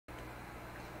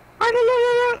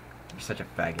You're such a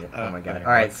faggot. Oh my god.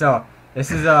 Alright, so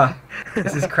this is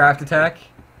Craft Attack.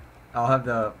 I'll have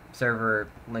the server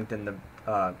linked in the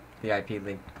IP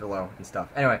link below and stuff.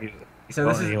 Anyway, so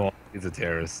this is... He's a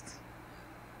terrorist.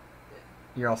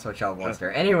 You're also a child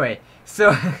molester. Anyway,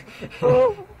 so...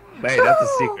 Hey, that's a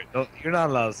secret. You're not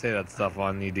allowed to say that stuff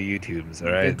on the YouTubes,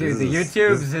 alright? Dude, the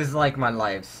YouTubes is like my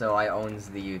life, so I owns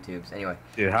the YouTubes. Anyway.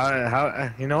 Dude,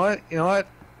 how, you know what?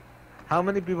 How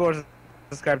many people are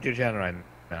subscribed to your channel right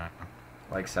now?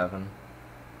 Like 7.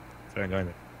 Sorry, I'm going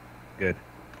there. Good.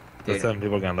 Dude, so 7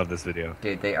 people are gonna love this video.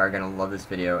 Dude, they are gonna love this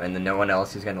video, and then no one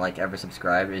else who's gonna like ever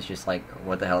subscribe is just like,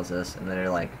 what the hell is this? And then they're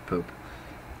like, poop.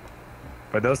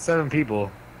 But those 7 people,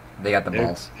 they got the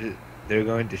balls. They're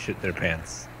going to shit their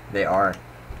pants. They are.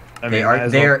 I mean,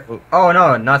 they're. Oh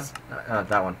no, not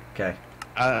that one. Okay.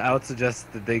 I would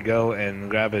suggest that they go and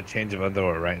grab a change of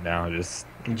underwear right now, just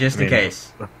in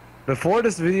case. Before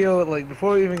this video, like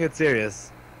before we even get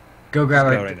serious, go grab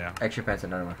right now. Extra pants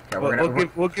and underwear. Okay,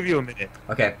 we'll give you a minute.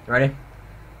 Okay, ready?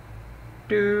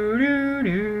 Do do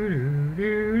do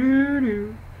do do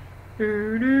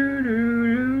do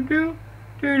do do.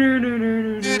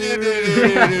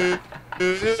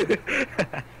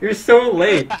 You're so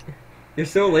late. You're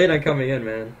so late on coming in,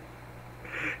 man.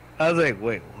 I was like,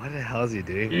 wait, what the hell is he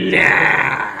doing?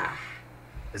 Nah.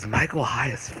 Is Michael high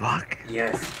as fuck?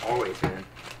 Yes, always, man.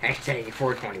 Hashtag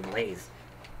 420 Blaze.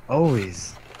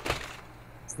 Always.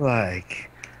 It's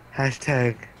like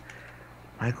hashtag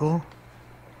Michael.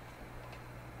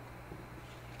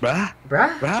 Bruh?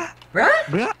 Bruh? Bruh? Bruh?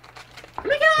 Bruh? Oh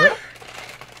my god!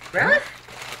 Bruh?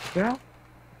 Bruh?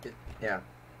 Yeah,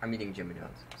 I'm eating Jimmy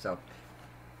John's, so.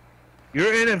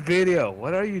 You're in a video.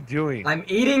 What are you doing? I'm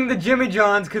eating the Jimmy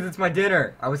John's because it's my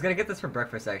dinner. I was gonna get this for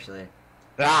breakfast, actually.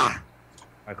 Ah!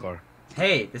 My car.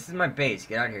 Hey, this is my base.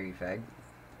 Get out of here, you fag.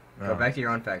 No. Go back to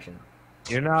your own faction.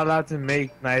 You're not allowed to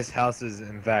make nice houses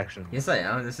in factions. Yes, I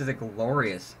am. This is a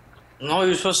glorious. No,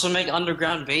 you're supposed to make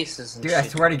underground bases. And dude, I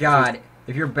swear to God,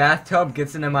 if your bathtub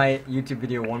gets into my YouTube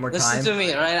video one more time. Listen to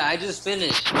me, alright? I just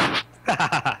finished.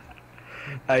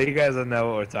 You guys don't know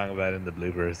what we're talking about in the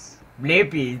bloopers.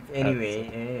 Blippy,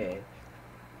 anyway.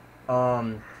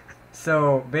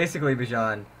 So basically,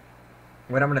 Bijan,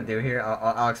 what I'm gonna do here,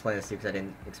 I'll explain this to you because I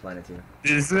didn't explain it to you.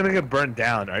 Dude, this is gonna get burnt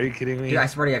down. Are you kidding me? Dude, I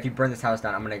swear to God, if you burn this house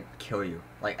down, I'm gonna kill you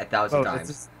like 1,000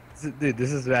 times. Dude,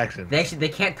 this is action. They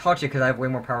can't touch it because I have way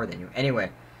more power than you.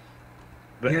 Anyway.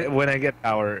 But when I get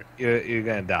power, you're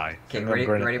gonna die. Okay, ready,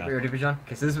 Bijan?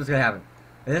 Okay, so this is what's gonna happen.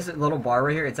 This little bar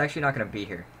right here, it's actually not gonna be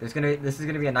here. This is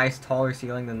gonna be a nice taller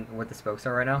ceiling than what the spokes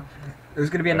are right now.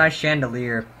 There's gonna be a nice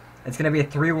chandelier. It's gonna be a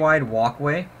 3-wide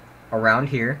walkway around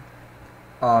here.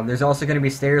 There's also gonna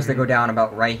be stairs that go down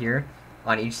about right here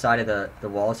on each side of the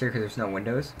walls here because there's no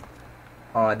windows.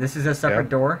 This is a separate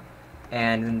door,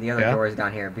 and then the other door is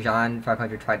down here. Bijan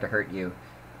 500 tried to hurt you,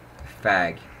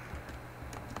 fag.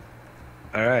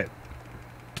 All right.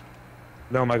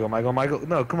 No, Michael.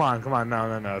 No, come on.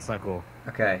 No, it's not cool.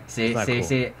 Okay, see.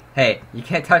 Hey, you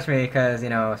can't touch me because, you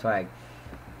know, swag.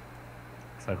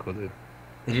 It's not cool, dude.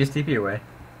 Did you just TP away?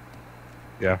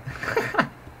 Yeah.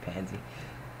 Pansy.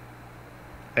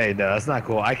 Hey, no, that's not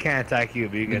cool. I can't attack you,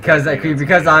 but you can because I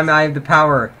have the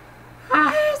power.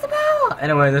 Here's the power.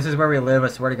 Anyway, this is where we live. I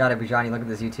swear to God, if Bijan, you look at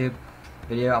this YouTube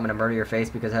video, I'm gonna murder your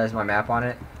face because it has my map on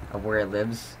it of where it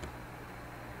lives.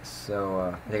 So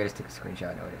I think I just took a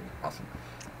screenshot. No, I didn't. Awesome.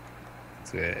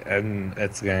 Okay, and I'm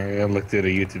gonna look through the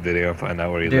YouTube video and find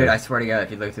out where you live. Dude, I swear to God,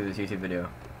 if you look through this YouTube video,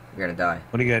 you're gonna die.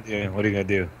 What are you gonna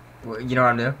do? Well, you know what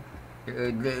I'm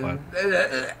doing? What?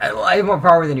 I have more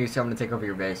power than you, so I'm gonna take over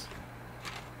your base.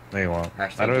 No, you won't.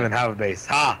 Hashtag I don't even have a base.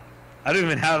 Ha! I don't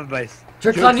even have a base.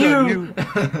 Joke's on you!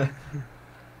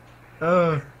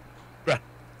 Bruh,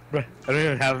 I don't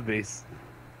even have a base.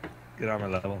 Get on my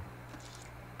level.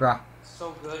 Bruh.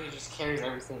 So good, he just carries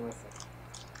everything with him.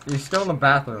 You're still in the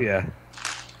bathroom. Yeah.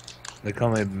 They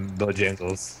call me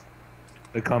Bojangles.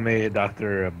 They call me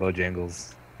Dr.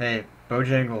 Bojangles. Hey,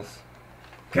 Bojangles.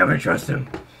 Can we trust him?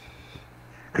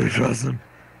 Can we trust him?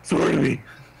 Swear to me.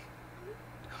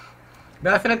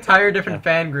 That's an entire different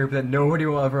fan group that nobody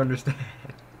will ever understand.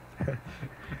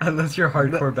 Unless you're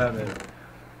hardcore Batman.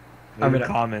 Leave a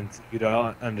comment if you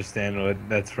don't understand what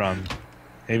that's from.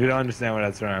 If you don't understand what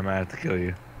that's from, I might have to kill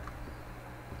you.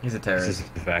 He's a terrorist. It's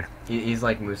just a fact. He's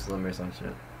like Muslim or some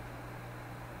shit.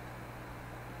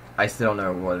 I still don't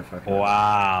know what the fuck.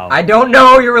 Wow. I don't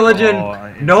know your religion.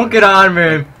 Don't get on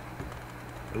me.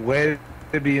 Way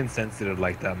to be insensitive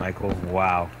like that, Michael.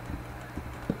 Wow.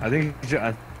 I think you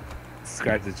should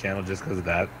subscribe to the channel just because of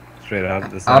that. Straight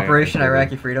up. Operation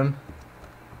Iraqi Freedom.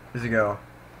 Where's it go?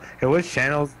 Hey, which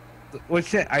channels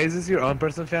Which is this your own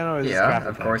personal channel or is this Yeah, Craft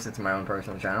of Attack? course it's my own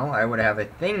personal channel. I would have a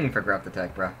thing for Craft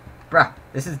Attack, bruh. Bruh,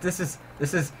 this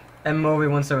is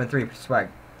MMOV173 swag.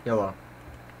 YOLO.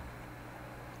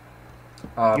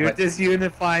 You're But, just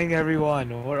unifying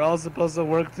everyone. We're all supposed to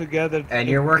work together. and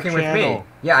you're working with me.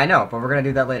 Yeah, I know, but we're gonna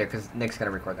do that later because Nick's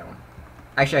gonna record that one.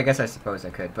 Actually, I guess I suppose I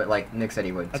could, but like Nick said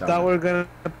he would. I So. thought we were gonna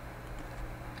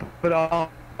put all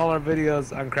our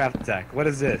videos on Craft Attack. What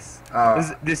is this?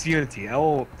 This Unity.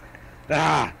 Oh,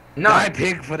 no. Die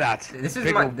pig for that. This is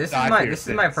Pig my will this die is for my your this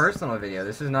is my sins. personal video.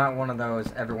 This is not one of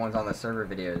those everyone's on the server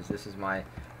videos. This is my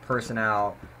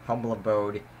personal humble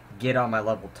abode get on my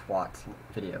level twat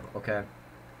video. Okay,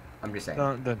 I'm just saying.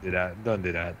 Don't do that. Don't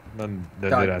do that. Don't do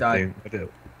Don't- that don't. thing.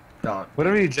 Don't.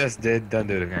 Whatever you just did, don't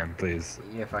do it again, please.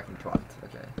 You fucking twat.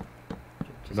 Okay.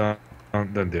 Just-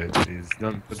 Don't do it, please.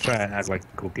 Don't try and act like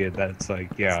a cool kid. That's like,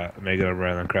 yeah, make it a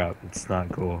random crowd. It's not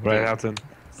cool, right, Houghton?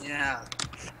 Yeah.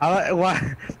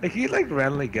 Why? Like he like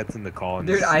randomly gets in the call. And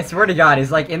Dude, just- I swear to God,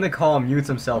 he's like in the call, mutes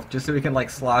himself just so he can like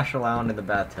slosh around in the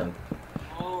bathtub.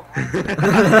 Oh,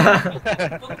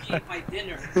 I'm cooking my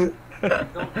dinner.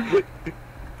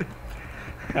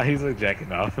 Don't He's like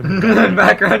jacking off. In the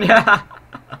background, yeah.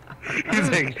 he's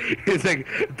like,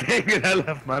 dang it, I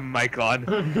left my mic on.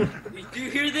 Do you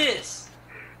hear this?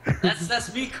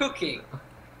 That's me cooking.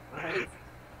 Alright?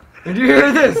 Did you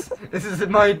hear this? This is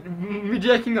me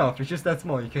jacking off. It's just that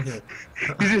small. You can hear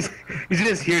it. You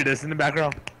just hear this in the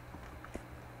background.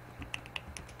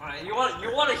 Alright, you want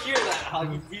to hear that,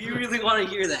 huh? You really want to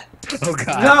hear that? Oh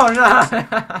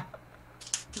god.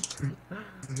 No.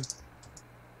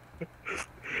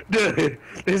 Dude,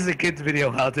 this is a kid's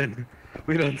video, Houghton.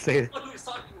 We don't say it. What who's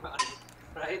talking about it,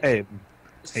 right? Hey,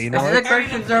 you know This is what? a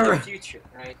Christian server. Future,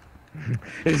 right?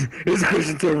 It's a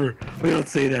Christian server. We don't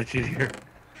say that shit here.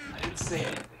 I didn't say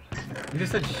anything. You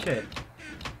just said shit.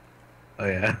 Oh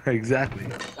yeah, exactly.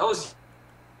 That was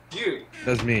you.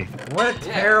 That's me. What a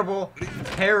Yeah. terrible,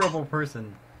 terrible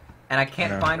person. And I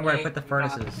can't I know. find where I put the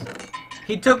furnaces.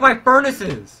 He took my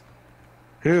furnaces!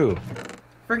 Who?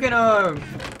 Freaking,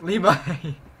 Levi.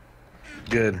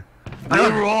 Good. I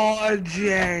don't- Leroy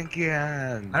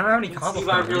Jenkins. I don't have any Levi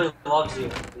cobblestone. really loves you.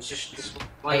 It's just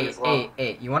playing as well.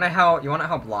 Hey, you wanna how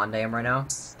blonde I am right now?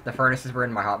 The furnaces were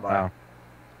in my hotbar. Wow.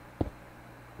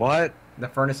 What? The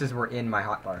furnaces were in my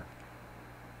hotbar.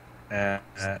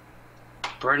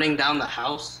 Burning down the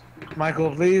house.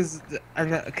 Michael, please.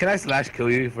 Can I slash kill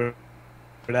you for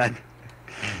that?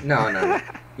 No.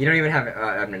 You don't even have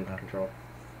admin control.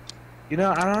 You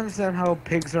know, I don't understand how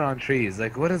pigs are on trees.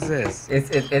 Like, what is this? It's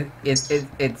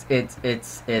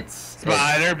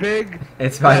Spider pig?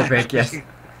 It's Spider Pig, yes.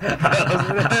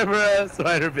 Whatever a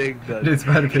spider pig does. Dude,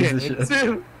 Spider Pig's the Can't shit.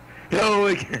 sue. No,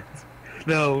 we can't.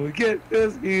 No, we can't.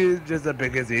 Because he's just a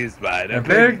pig as he's Spider A Pig.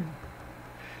 pig?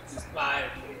 It's a spider.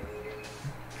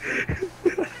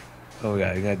 Oh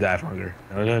god, you're gonna die of hunger.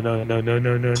 No.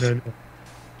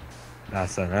 Nah,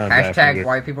 son, I don't die of Hashtag hunger.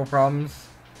 white people problems.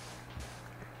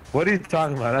 What are you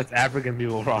talking about? That's African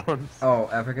people problems. Oh,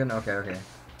 African? Okay.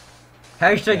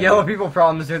 Hashtag Yeah. yellow people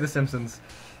problems, they're the Simpsons.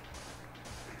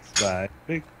 Spider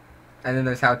Pig. And then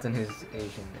there's Houghton, who's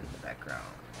Asian in the background.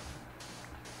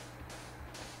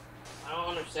 I don't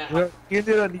understand. You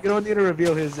don't need to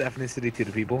reveal his ethnicity to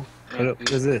the people. What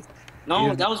is it? No,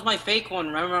 You- that was my fake one.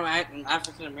 Remember, I'm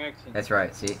African American. That's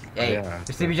right, see? Hey, Yeah,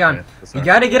 Stevie John, yeah, that's you right.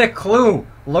 gotta get a clue!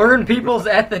 Learn people's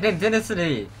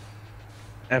ethnicity!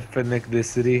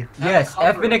 Ethnicity. Yes,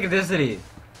 cover. ethnicity.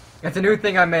 It's a new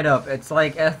thing I made up. It's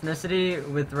like ethnicity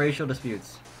with racial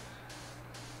disputes.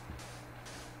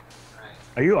 Right.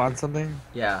 Are you on something?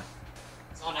 Yeah.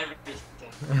 It's on everything.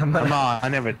 Come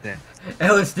on, everything.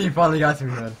 LSD finally got to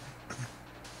me, man.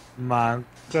 My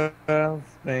girl's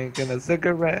making a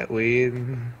cigarette weed.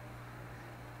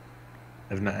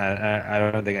 If not, I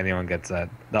don't think anyone gets that.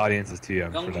 The audience is too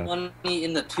young for Young that. money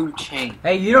in the 2 chain.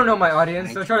 Hey, you don't know my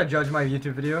audience. Don't try to judge my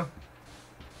YouTube video.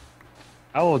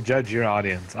 I will judge your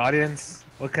audience. Audience,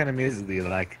 what kind of music do you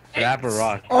like? Rap or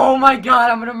rock? Oh my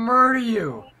god, I'm gonna murder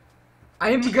you! I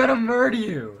am gonna murder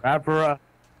you! Rap or rock?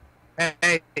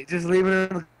 Hey, just leave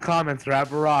it in the comments.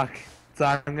 Rap or rock?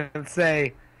 That's all I'm gonna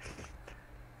say.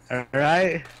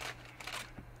 Alright?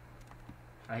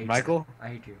 I hate Michael?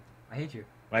 You. I hate you.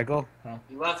 Michael?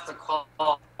 You left the call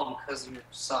because you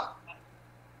suck.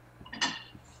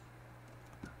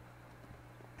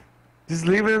 Just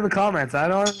leave it in the comments. I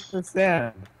don't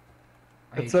understand.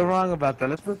 I hate What's so you. wrong about that?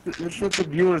 Let's let the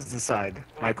viewers decide,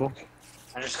 Michael.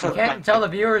 I just You cooked can't my tell the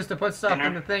viewers to put stuff in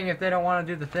dinner. the thing if they don't want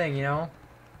to do the thing, you know?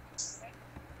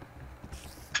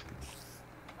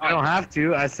 I don't have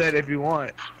to. I said if you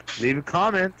want. Leave a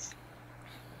comment.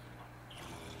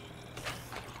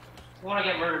 I want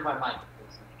to get murdered by Mike.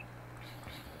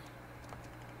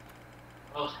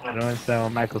 I don't understand why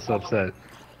Michael's so upset.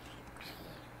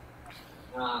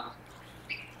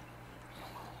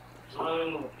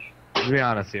 Be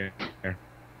honest here.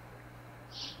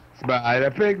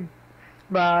 Spider pig,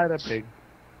 spider pig,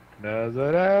 does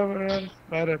whatever a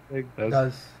spider pig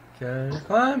does. Can it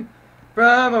climb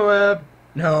from a web?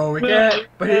 No, we can't,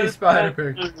 but he's Spider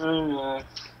Pig.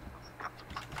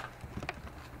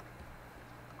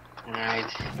 Alright.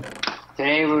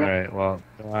 Today we're Alright, well,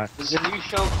 there's a new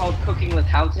show called Cooking with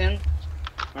Houghton.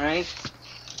 Alright?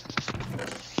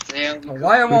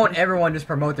 Why won't everyone just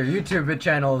promote their YouTube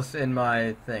channels in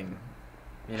my thing?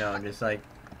 You know, just like,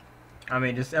 I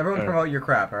mean, just everyone promote your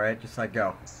crap, alright? Just like,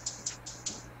 go.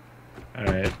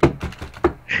 Alright.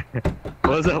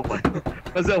 What's that one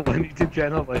YouTube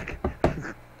channel like?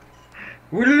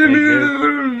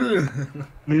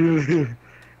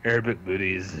 Arabic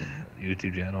Booties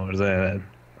YouTube channel, or is that?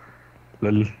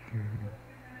 Little.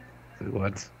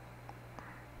 What?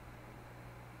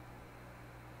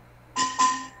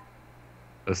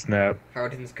 A snap.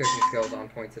 Houghton's cooking skills on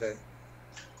point today.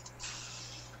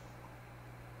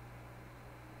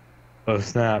 Oh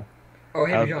snap. Oh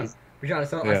hey, Bijan.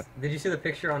 Bijan, Yeah. did you see the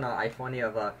picture on iFunny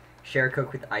of Share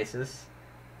Cook with ISIS?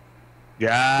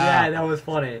 Yeah. Yeah, that was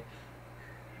funny.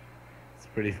 It's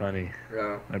pretty funny.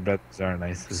 Bro. I bet these aren't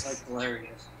It's ISIS. like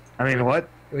hilarious. I mean, what?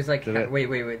 It was like, Did it-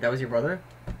 wait, that was your brother?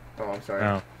 Oh, I'm sorry.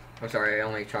 No. I'm sorry, I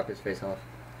only chopped his face off.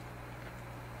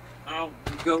 Oh,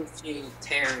 negotiating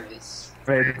terrorists.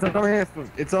 Wait,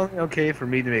 it's only okay for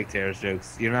me to make terrorist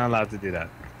jokes. You're not allowed to do that.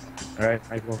 Alright,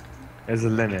 Michael? There's a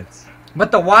limit.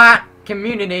 But the white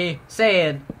community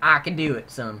said I can do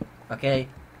it, son. Okay?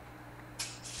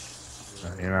 No,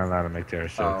 you're not allowed to make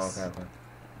terrorist Oh, jokes. okay.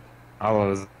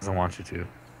 Allah doesn't want you to.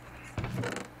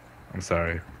 I'm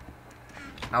sorry.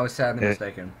 I was sadly Yeah.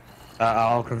 mistaken.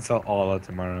 I'll consult Allah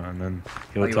tomorrow, and then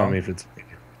he'll you tell will? me if it's. Oh,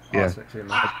 Yeah. sweet,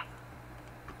 man.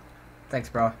 Thanks,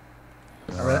 bro.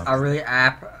 I really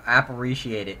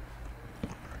appreciate it.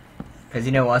 Because,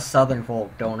 you know, us southern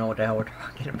folk don't know what the hell we're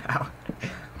talking about.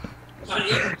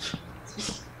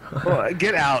 Well,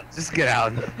 get out. Just get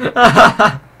out.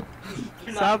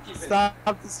 Stop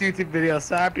this YouTube video.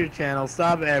 Stop your channel.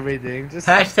 Stop everything. Just.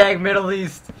 Hashtag Middle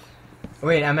East.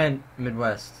 Wait, I meant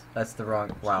Midwest. That's the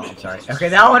wrong. Wow, I'm sorry. Okay,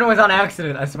 that one was on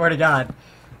accident. I swear to God.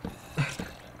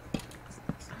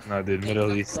 No, dude.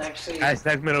 Middle East. Actually,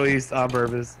 Hashtag Middle East on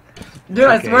purpose. Dude,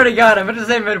 I Okay. swear to God, I meant to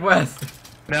say Midwest.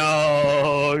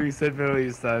 No, you said Middle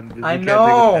East, son. You I can't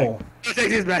know. Take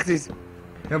these backsies.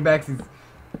 No backsies.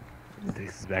 Take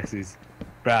these backsies.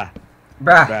 Bruh.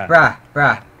 Bruh, Bruh. bruh,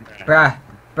 bruh, bruh,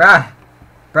 bruh,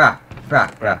 bruh,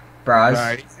 bruh, bruh, bras.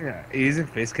 Are you using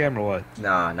face cam or what?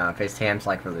 No, face cam's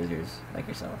like for losers, like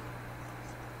yourself.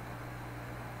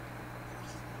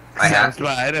 I have.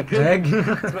 Peg.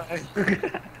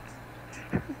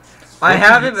 I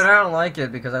have it, but I don't like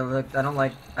it because I don't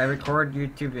like. I record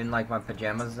YouTube in like my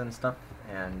pajamas and stuff,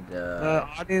 and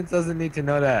Audience doesn't need to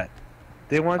know that.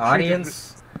 They want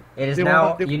audience. It is they now.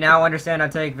 want- they- You now understand I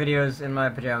take videos in my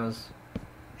pajamas.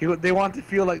 They want to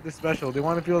feel like they're special. They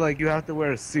want to feel like you have to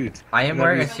wear a suit. I am That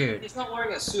wearing a means- suit. He's not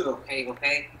wearing a suit,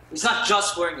 okay? He's not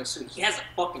just wearing a suit. He has a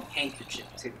fucking handkerchief,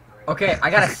 too. Right? Okay, I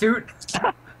got a suit.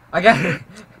 I got.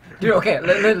 Dude, okay,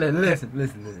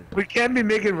 listen. We can't be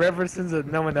making references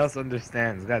that no one else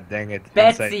understands. God dang it.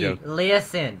 Inside Betsy, joke.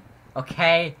 listen,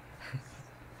 okay?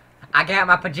 I got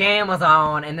my pajamas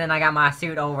on, and then I got my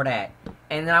suit over that.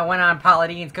 And then I went on Paula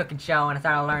Dean's cooking show, and I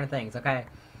started learning things, okay?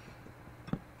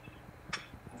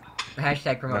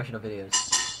 Hashtag promotional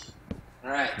videos.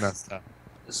 Alright. No, stop.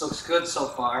 This looks good so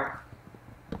far.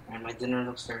 And my dinner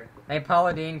looks very good. Hey,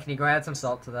 Paula Dean, can you go add some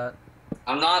salt to that?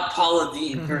 I'm not Paula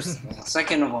Dean, first of all.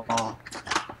 Second of all,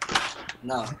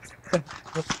 no.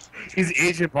 He's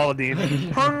Asian Paula Dean.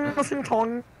 Hey,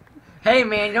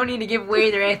 man, you don't need to give away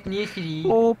their ethnicity.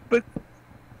 Oh, but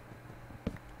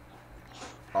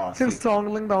Oh, Sing sweet.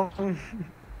 song ling dong. And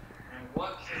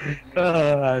what can we do?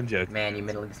 I'm joking. Man, you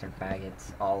Middle Eastern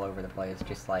faggots all over the place.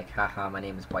 Just like, haha, my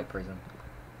name is White Prison.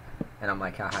 And I'm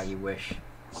like, haha, you wish.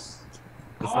 That's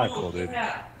not cool, dude.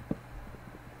 Yeah.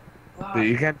 Wow. Dude,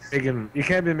 you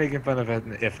can't be making fun of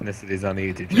ethnicities on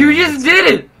the YouTube channel. You just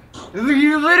did it!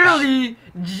 You literally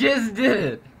just did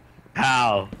it!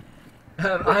 How?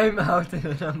 I'm Houghton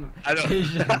and I'm I don't.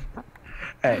 Asian.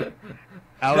 Hey,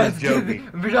 I was joking.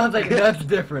 Bijan's like, that's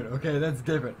different, okay, that's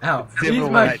different. How? It's different He's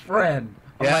when my I- friend.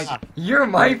 I'm Yeah. like, you're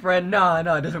my friend. No, it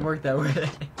doesn't work that way.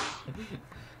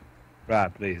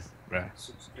 Bruh, please.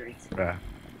 Bruh.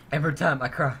 Every time I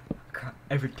cry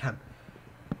every time.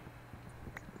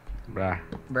 Bruh.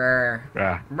 Brr.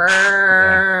 Bruh.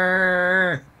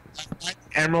 Brr.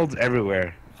 Emeralds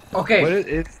everywhere. Okay. What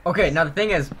is Okay, now the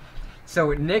thing is,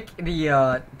 so Nick,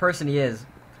 the person he is,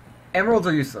 emeralds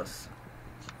are useless.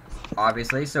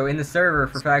 Obviously. So in the server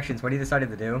for factions, what he decided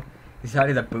to do, he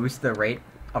decided to boost the rate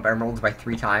of emeralds by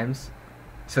 3 times.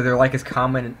 So they're like as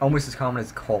common, almost as common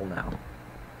as coal now.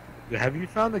 Have you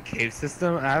found the cave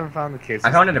system? I haven't found the cave system.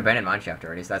 I found an abandoned mineshaft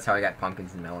already, so that's how I got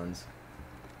pumpkins and melons.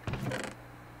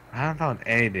 I haven't found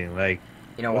anything. Like,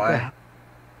 You know what the why? hell?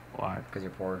 Why? Because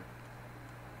you're poor.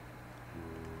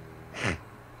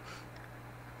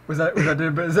 Was that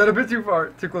is that a bit too far?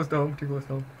 Too close to home? Too close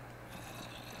to home?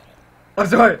 I'm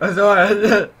sorry. I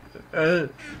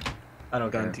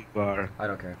don't care. Gone too far. I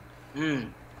don't care.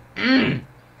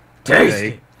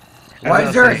 Tasty. Why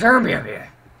is there a zombie up here?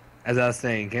 As I was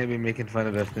saying, can't be making fun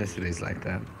of ethnicities like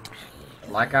that.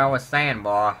 Like I was saying,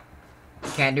 boy,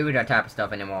 you can't do that type of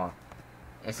stuff anymore.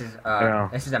 This is Yeah.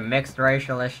 this is a mixed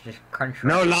racialist country.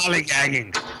 No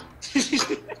lollygagging.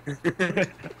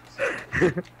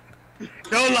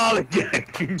 No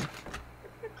lollygagging.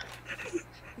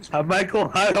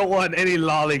 Michael, I don't want any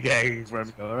lollygagging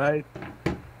from you, alright?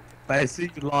 I see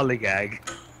you lollygag.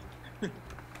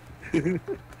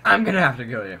 I'm gonna have to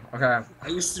kill you. Okay. I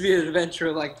used to be an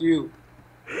adventurer like you.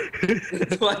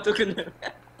 So I took an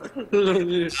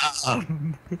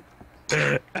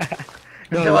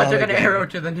So I took an arrow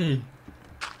to the knee.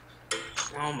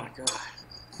 Oh my god.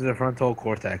 This is the frontal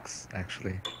cortex,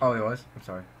 actually. Oh, he was. I'm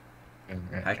sorry.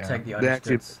 Hashtag the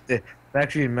understoods. They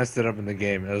actually messed it up in the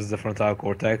game. It was the frontal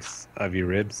cortex of your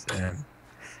ribs, and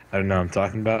I don't know what I'm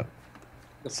talking about.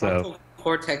 The So- frontal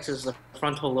cortex is the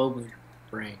frontal lobe of your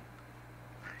brain.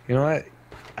 You know what?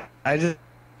 I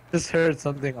just heard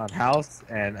something on House,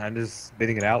 and I'm just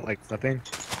spitting it out like it's nothing.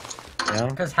 You know?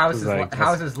 Because house is Like,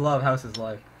 house is love, house is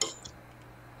life.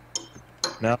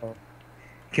 No.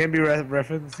 Can't be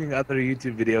referencing other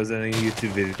YouTube videos in a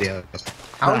YouTube video. That's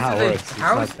not how it works. It's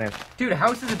not sanitary. Dude,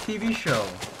 House is a TV show.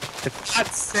 It's not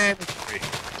sanitary.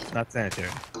 It's not sanitary.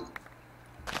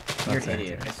 You're an sanitary.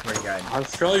 idiot. I swear to God. I'll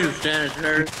show you,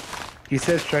 sanitary. He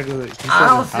says try to.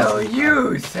 I'll show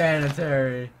you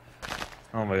sanitary.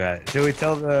 Oh my god. Should we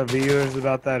tell the viewers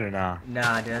about that or not?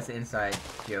 Nah, dude, that's the inside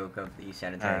joke of the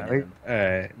sanitarianism.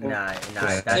 Alright. Nah, Yeah.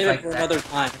 that's Save like it for another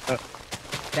time.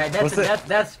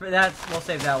 that's we'll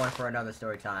save that one for another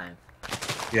story time.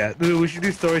 Yeah, dude, we should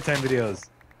do storytime videos.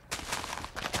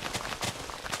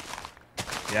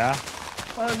 Yeah?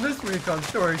 This week on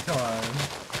story time.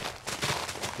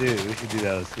 Dude, we should do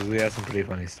those, because we have some pretty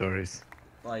funny stories.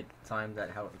 Like time that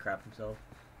Houghton crapped himself.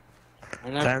 I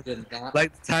never did that.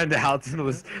 Like the time that Houghton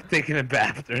was taking a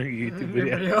bath during a YouTube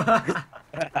video.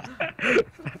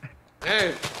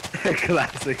 Hey,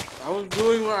 Classic. I was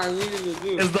doing what I needed to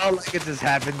do. It's not like it just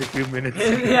happened a few minutes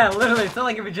ago. Yeah, literally, it's not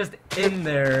like it was just in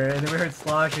there and then we heard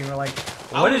sloshing. We're like,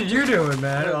 what did you doing,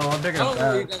 man? Oh, I'm I taking a don't know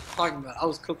what you bath. guys are talking about. I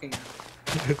was cooking.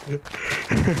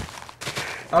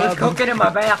 I was cooking in my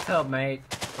bathtub, mate.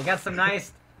 It got some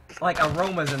nice, like,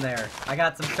 aromas in there. I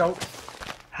got some soap.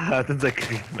 Houghton's like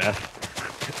cooking meth.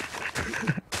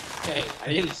 Hey, I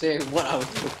didn't say what I was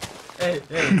doing. Hey,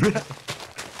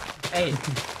 hey.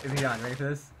 Bijan, ready for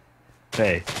this?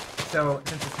 Hey. So,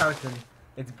 since it's Houghton,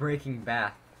 it's Breaking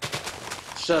Bath.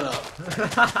 Shut up.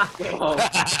 Go home.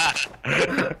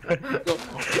 Go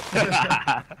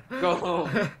home. Go home.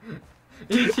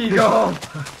 E.T. go home.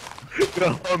 Go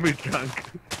home, you're drunk.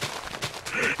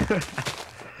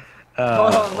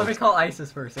 Hold on, let me call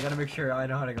ISIS first. I gotta make sure I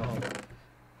know how to go home.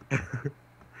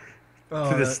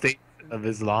 To the state of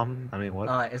Islam? I mean,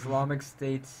 what? Islamic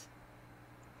States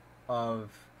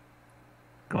of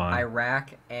Go on.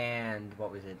 Iraq and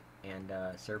what was it? And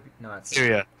Serbia? No, it's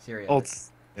Syria. Syria. Oh,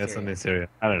 it's something in Syria.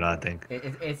 I don't know, I think.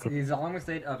 It's the Islamic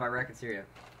State of Iraq and Syria.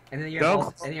 And then you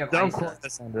have, Don't ISIS. quote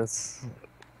us on this.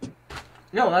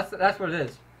 No, that's what it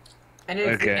is. And then,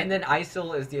 Okay. and then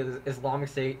ISIL is the Islamic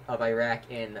State of Iraq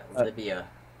and Libya.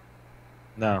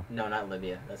 No. No, not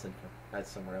Libya. That's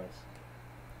somewhere else.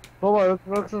 Baba, that's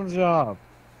Roxanne's job.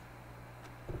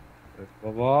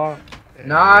 Baba.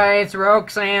 Nah, it's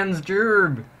Roxanne's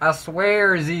job. I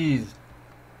swear, Aziz.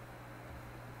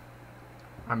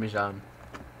 I'm Bijan.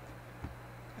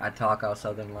 I talk all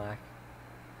southern like.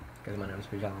 Because my name's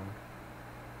Bijan.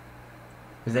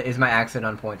 Is my accent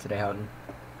on point today, Houghton?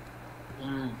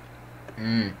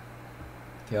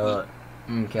 Kill it.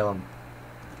 Kill him.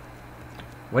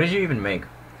 What did you even make?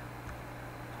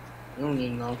 You don't need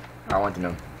to know. I want to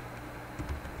know.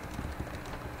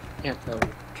 Can't tell you.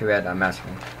 Too bad, I'm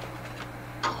asking.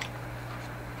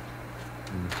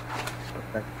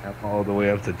 All the way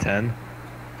up to 10.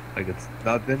 Like it's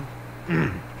nothing.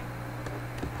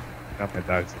 God, my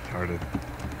dog's retarded.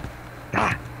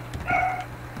 Ah!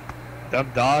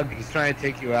 Dumb dog, he's trying to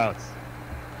take you out.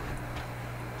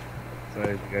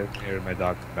 Sorry, you guys can hear my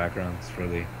dog in the background. It's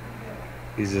really...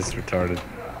 He's just retarded.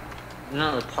 You're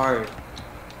not retarded.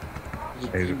 You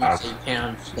can't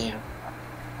understand.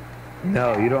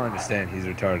 No, you don't understand. He's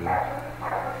retarded.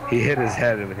 He hit his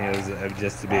head when he was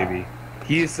just a baby.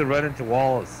 He used to run into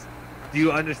walls. Do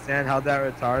you understand how that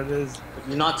retarded is? But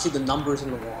you not see the numbers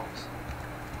in the walls.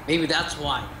 Maybe that's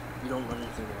why you don't run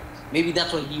into the walls. Maybe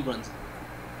that's why he runs into the walls.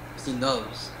 Because he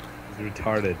knows. He's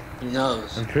retarded. He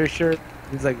knows. I'm pretty sure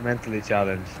he's like mentally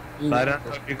challenged. But I don't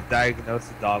know if you could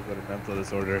diagnose a dog with a mental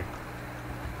disorder.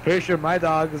 Pretty sure my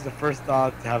dog is the first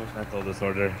dog to have a mental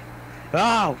disorder.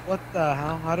 Ah, what the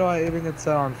hell? How do I even get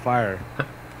set on fire?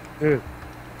 Dude,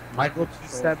 Michael, did you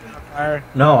set me on fire?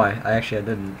 No, I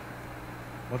didn't.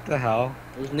 What the hell?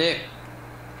 Where's Nick?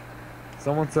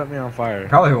 Someone set me on fire.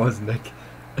 Probably was Nick.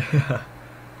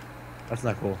 That's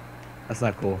not cool. That's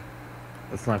not cool.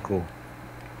 That's not cool.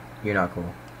 You're not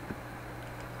cool.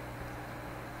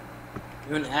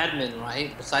 You're an admin,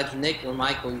 right? Besides Nick or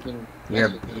Michael, you can...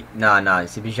 Nah.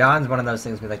 See, Bijan's one of those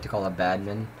things we like to call a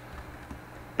badman.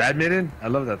 Badminton? I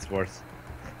love that sport.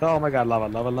 Oh my god, lava.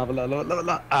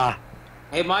 Ah.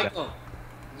 Hey, Michael.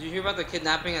 Did you hear about the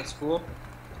kidnapping at school?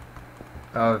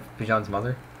 Of Bijan's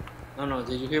mother? No.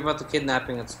 Did you hear about the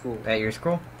kidnapping at school? At your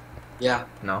school? Yeah.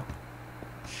 No.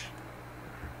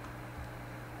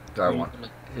 Do I want...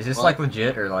 Is this like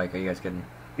legit, or like, are you guys kidding?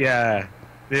 Yeah.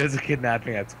 There's a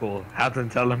kidnapping at school. Houghton,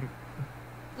 tell him.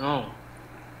 No.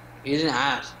 You didn't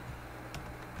ask.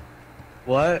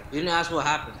 What? You didn't ask what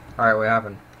happened. Alright, what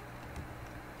happened?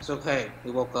 It's okay.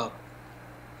 We woke up.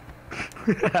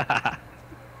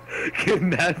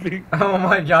 Kidnapping? Oh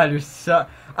my god, you're so...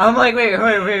 I'm like, wait,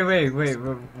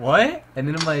 what? And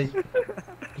then I'm like,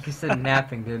 you said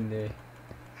napping, didn't they?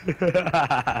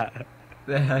 The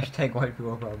hashtag white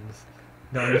people problems.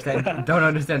 Don't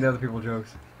understand the other people's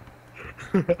jokes.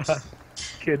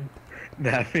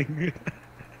 Kidnapping.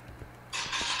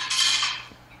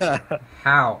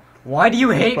 How? Why do you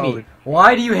hate me?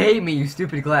 Why do you hate me, you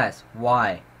stupid glass?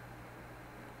 Why?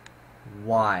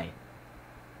 Why?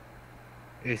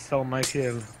 I saw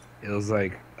Michael. It was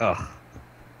like, ugh,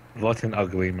 what an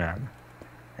ugly man.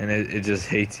 And it just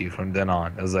hates you from then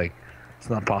on. It was like, it's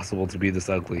not possible to be this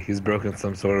ugly. He's broken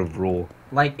some sort of rule.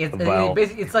 Like,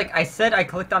 it's like I said I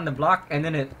clicked on the block, and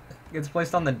then it's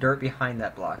placed on the dirt behind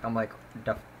that block. I'm like,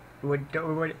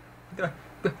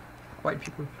 white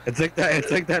people. It's like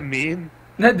that meme.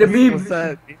 Not the meme.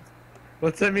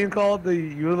 What's that meme called? The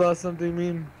Eula something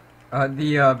meme?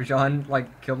 The Bijan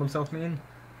like killed himself meme.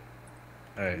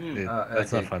 Alright,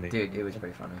 that's not funny. Dude, it was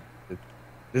pretty funny.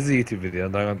 This is a YouTube video.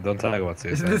 Don't talk about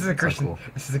suicide. This is a Christian. Cool.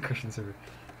 This is a Christian server.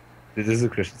 This is a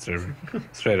Christian server.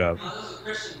 Straight up. No,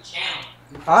 this is a Christian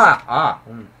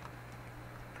channel.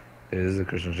 It is a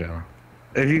Christian channel.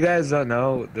 If you guys don't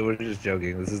know, then we're just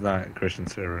joking. This is not a Christian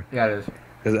server. Yeah, it is.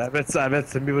 Because I bet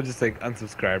some people just like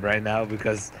unsubscribe right now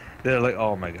because they're like,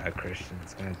 oh my god,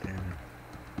 Christians, god damn it.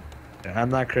 Yeah, I'm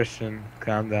not Christian.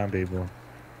 Calm down, people.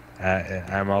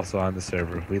 I'm also on the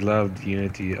server. We love the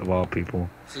unity of all people,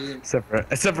 except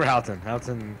for Houghton.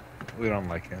 Houghton, we don't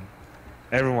like him.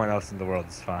 Everyone else in the world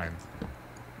is fine.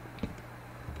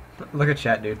 Look at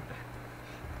chat, dude.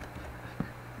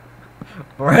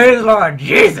 Praise the Lord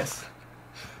Jesus.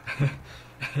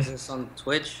 Is this on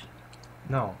Twitch?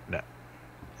 No,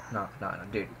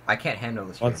 dude. I can't handle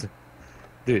this.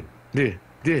 Dude, because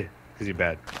you're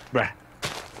bad, bruh.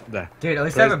 Dude, at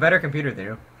least I have a better computer than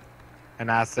you.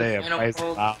 And I say, I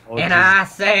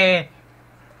say,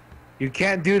 you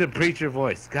can't do the preacher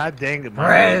voice. God dang it,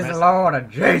 praise the Lord of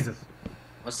Jesus.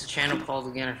 What's the channel called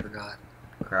again? I forgot.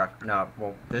 Crap. No,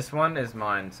 well, this one is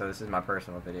mine, so this is my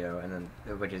personal video, and then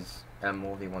which is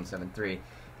MWolfie173,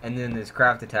 and then there's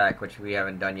Craft Attack, which we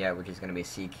haven't done yet, which is going to be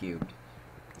C cubed.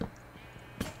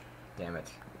 Damn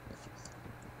it.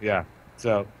 Yeah.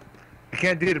 So, I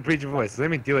can't do the preacher voice. Let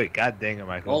me do it. God dang it,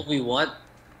 Michael. Wolfie what?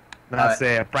 And I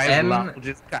say, praise the Lord,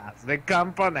 just cause they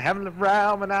come from the heavenly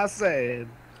realm, and I said,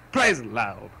 praise the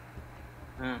Lord.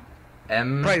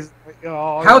 Praise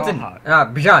Houghton!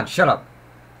 Bijan, shut up.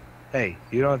 Hey,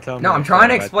 you don't tell me. No, I'm trying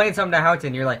to explain something to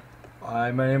Houghton. You're like,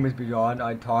 hi, my name is Bijan.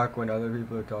 I talk when other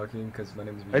people are talking because my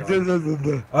name is Bijan.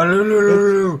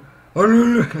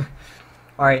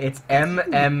 Alright, it's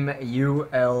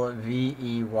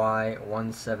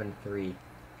MMULVEY173.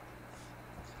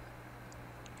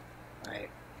 Right.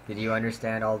 Did you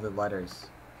understand all the letters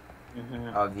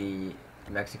of the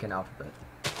Mexican alphabet?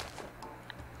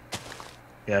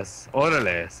 Yes.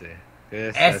 Órale ese.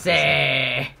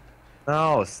 Ese!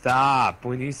 No, stop.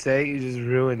 When you say it, you just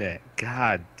ruin it.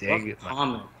 God dang What it.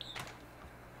 comment?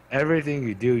 Everything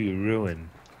you do, you ruin.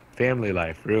 Family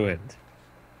life, ruined.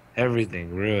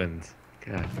 Everything, ruined.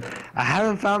 God. I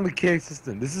haven't found the cave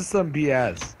system. This is some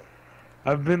BS.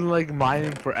 I've been, like,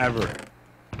 mining forever.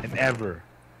 And ever.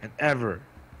 And ever.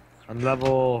 On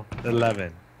level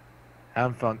 11.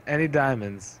 Haven't found any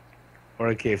diamonds or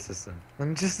a cave system.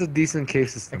 And just a decent cave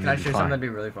system. Can I would be show you something fine. that'd be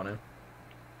really funny?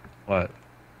 What?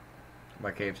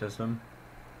 My cave system.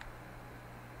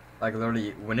 Like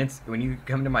literally, when you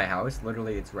come to my house,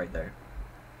 literally it's right there.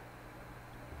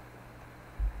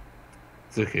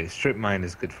 It's okay. Strip mine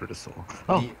is good for the soul.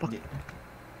 Oh, fuck.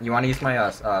 You want to use my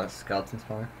skeleton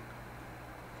spawner?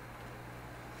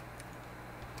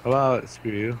 Well,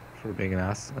 screw you for being an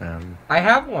ass. I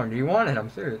have one. Do you want it? I'm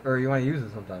serious. Or you want to use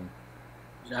it sometime?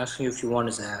 He's asking you if you want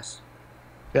his ass.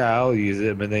 Yeah, I'll use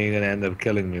it, but then you're gonna end up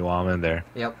killing me while I'm in there.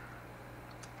 Yep.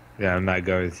 Yeah, I'm not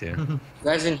going to. You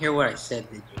guys didn't hear what I said,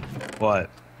 did you? What?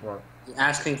 What? He's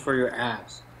asking for your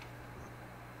ass.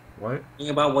 What? Think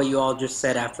about what you all just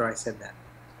said after I said that.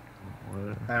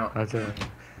 What? I don't. That's it.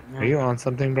 Are you on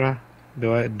something, bruh?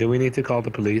 Do we need to call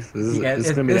the police? This is Yeah, this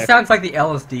is gonna be this sounds like the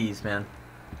LSDs, man.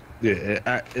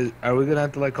 Yeah, are we gonna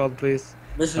have to like call the police?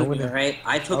 Listen to me, right?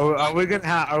 Are we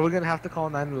gonna have to call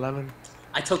 911?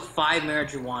 I took 5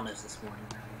 marijuanas this morning.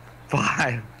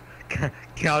 5.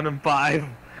 Count them 5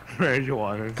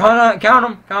 marijuanas.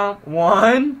 Count them.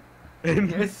 1.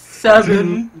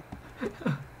 7.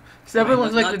 7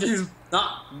 looks like the two.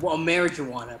 Not one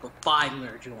marijuana, but 5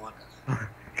 marijuanas.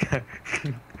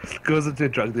 Goes up to a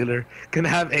drug dealer. Can I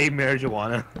have a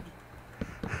marijuana?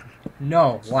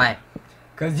 No, why?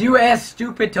 Cause you ass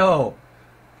stupid toe.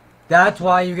 That's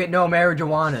why you get no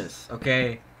marijuanas,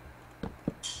 okay?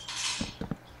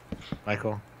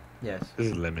 Michael, Yes. this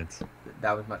is limits.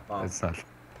 That was my fault. It's not.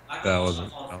 That wasn't.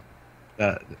 No.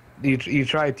 That you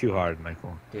tried too hard,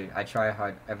 Michael. Dude, I try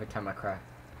hard every time I cry.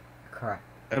 I cry.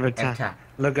 Every time. time.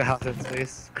 Look at Houghton's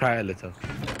face. Cry a little.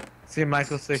 See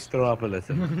Michael's face. Throw up a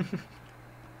little. Mm.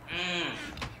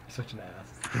 You're such an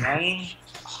ass. Young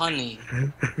honey.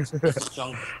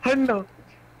 Junk. I know.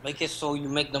 Make it so you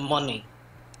make the money.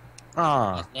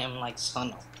 Ah, Damn like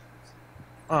son.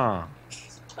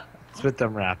 spit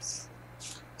them raps.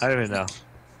 I don't even know.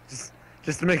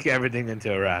 Just to make everything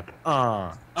into a rap.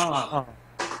 Now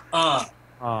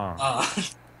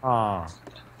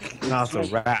it's a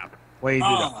rap. Why you do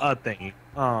the thing?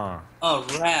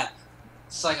 Rap.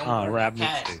 It's like I'm a rap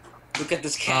cat. mixtape. Look at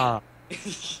this cat.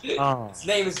 His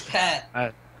name is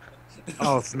Pat.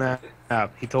 Oh snap!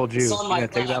 He told you. It's You on my gonna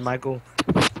take that, lap. Michael?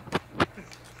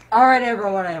 Alright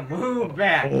everyone, move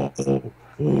back.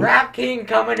 Rap King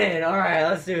coming in. Alright,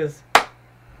 let's do this.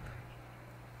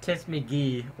 Tis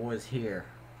McGee was here.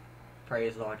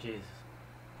 Praise Lord Jesus.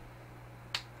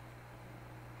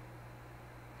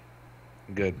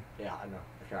 Good. Yeah, I know.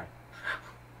 I tried.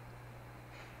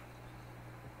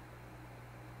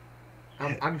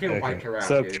 I'm too white to rap,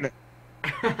 So, dude.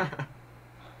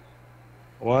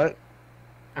 what?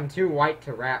 I'm too white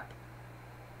to rap.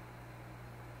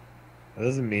 That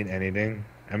doesn't mean anything.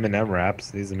 Eminem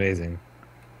raps. He's amazing.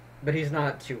 But he's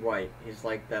not too white. He's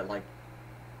like that, like,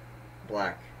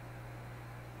 black.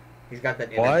 He's got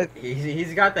that inner... What?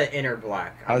 He's got that inner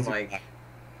black. How's I'm he like... black?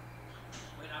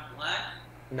 Wait, I'm black?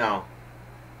 No.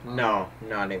 No,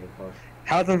 not even close.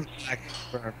 Houghton's black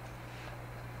confirmed.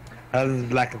 Houghton's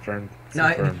black confirmed. It's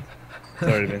No, confirmed. It's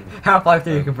already been. Half-Life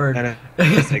 3 confirmed. And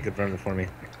just say confirmed it for me.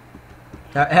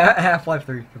 Half-Life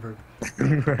 3 confirmed.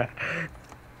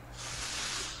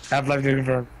 Half-Life 2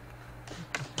 confirmed.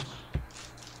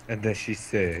 And then she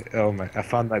said, "Oh my! I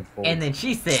found my bolt." And then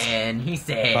she said, and he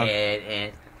said,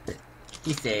 and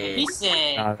he said. He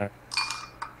said. No. And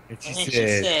And she then she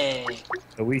said. said.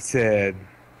 So we said.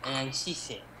 And then she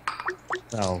said.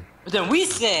 No. But then we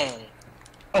said.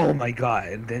 Oh my god!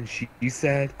 And then she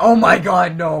said. Oh my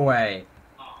god, no way.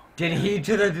 Did he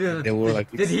do the They were like-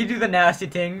 did he do the nasty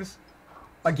things?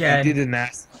 Again. He did the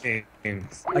nasty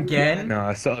things. Again? No,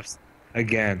 I saw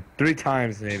again 3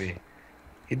 times maybe.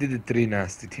 He did the 3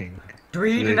 nasty things.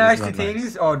 3 It's the not nasty nice.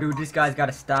 things? Oh, dude, this guy's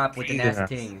gotta stop with the 3 nasty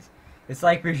nasty. things. It's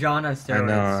like Bijan on steroids,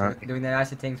 know. doing the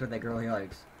nasty things with that girl he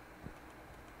likes.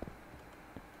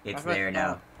 It's I there read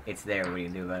now. It's there. What do you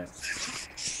do about it?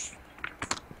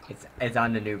 It's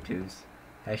on the noob tubes.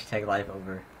 Hashtag life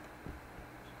over.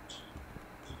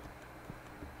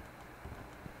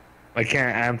 I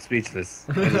can't. I'm speechless.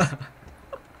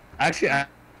 Actually, I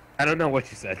don't know what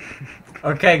you said.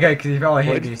 Okay, good, because you probably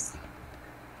hate What? me.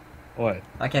 What?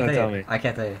 I can't Don't tell tell you. me. I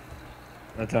can't tell you.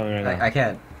 Don't tell me right now. I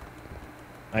can't.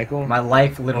 Michael. My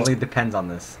life literally depends on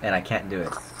this, and I can't do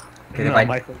it. 'Cause No, if I-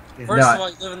 Michael. First No. of all,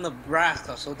 you live in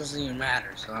Nebraska, so it doesn't even matter.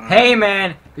 So I don't Hey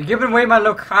man, you're giving away my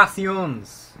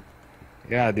locations.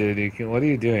 Yeah, dude. What are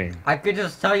you doing? I could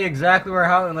just tell you exactly where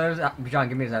Houghton lives. John,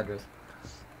 give me his address.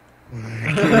 Give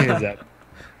me his address.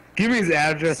 Give me his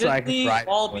address so I can Sydney write.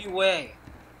 Albee Way.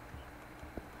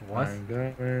 What? I'm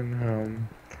going home.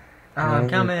 I'm No.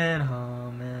 coming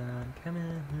home and I'm coming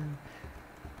home.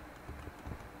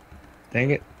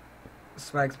 Dang it.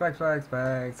 Swag, swag, swag,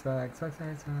 swag, swag, swag,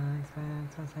 swag, swag,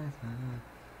 swag, swag,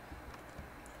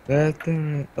 swag,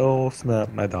 swag. Oh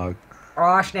snap, my dog.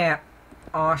 Aw snap.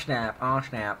 Aw snap. Aw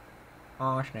snap.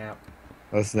 Aw snap.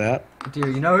 What's that?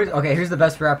 Dude, you know who's okay, who's the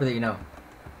best rapper that you know?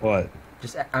 What?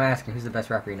 Just I'm asking, who's the best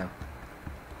rapper you know?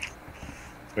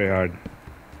 It's very hard.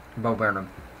 Bo Burnham.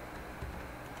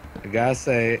 I gotta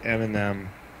say Eminem.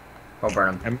 Bo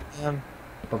Burnham. Eminem.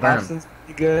 Bo Burnham. Absence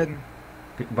pretty good.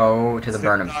 Bo to the Snoop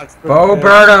Burnham. Dogg's pretty Bo good.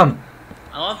 Burnham!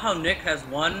 I love how Nick has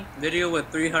one video with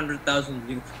 300,000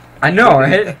 views. I know,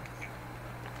 right?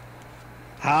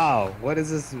 How? What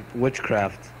is this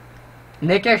witchcraft?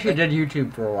 Nick actually did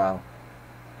YouTube for a while.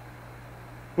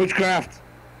 Witchcraft!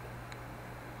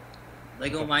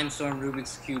 Lego Mindstorm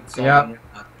Rubik's Cube. Yep.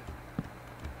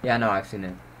 Yeah, no, I've seen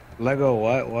it. Lego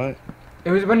what? What?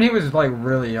 It was when he was like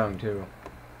really young too.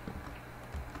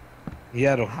 He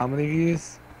had how many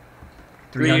views?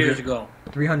 3 years ago.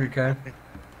 300K.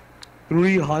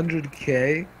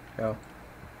 300K? Yo.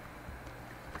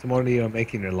 It's more than you're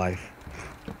making your life.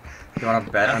 You wanna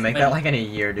bet? I make that like in a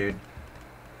year, dude.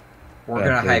 Working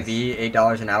Yeah, at High please. V,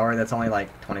 $8 an hour, that's only like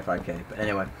 25K. But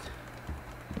anyway.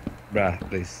 Bruh,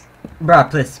 please. Bruh,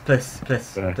 please.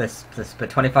 Bruh. But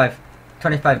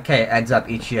 25K adds up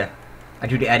each year. I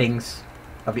do the addings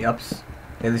of the ups.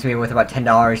 It leaves me with about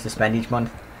 $10 to spend each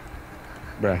month.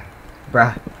 Bruh.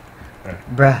 Bruh. Bruh.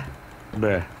 Bruh.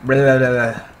 Bruh. Blah, blah, blah,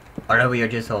 blah. All over your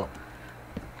jizzle.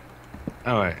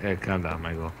 Alright, hey, calm down,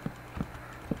 Michael.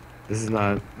 This is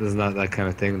not that kind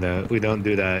of thing that we don't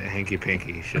do that hanky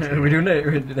panky shit. we do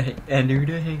the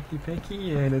hanky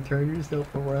panky and turn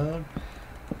yourself around.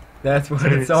 That's what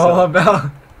Turn it's all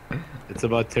yourself- about. It's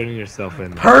about turning yourself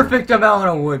in. Perfect amount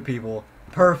of wood, people.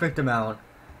 Perfect amount.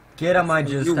 Get on my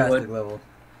You jizztastic would. level.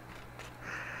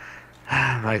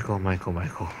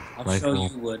 Michael. I'll show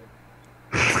you would.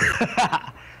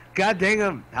 God dang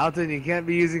him, Houghton, you can't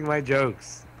be using my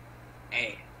jokes.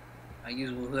 Hey, I use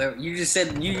whoever. You just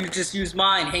said you just used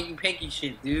mine. Hanky panky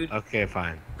shit, dude. Okay,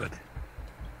 fine,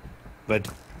 but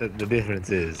the difference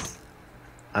is,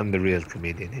 I'm the real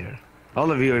comedian here.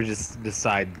 All of you are just the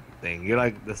side thing. You're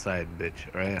like the side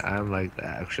bitch, right? I'm like the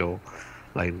actual,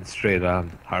 like straight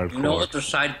on hardcore. You know what the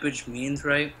side bitch means,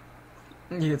 right?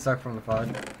 You get sucked from the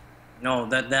pod. No,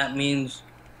 that means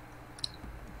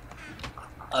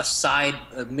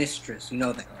a mistress. You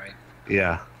know that, right?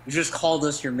 Yeah. You just called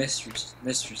us your mistresses.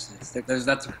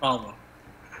 That's a problem.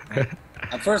 Right?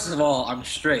 First of all, I'm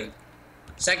straight.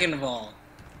 Second of all,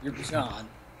 you're Bijan.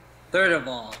 Third of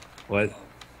all, What?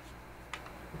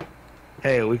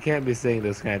 Hey, we can't be saying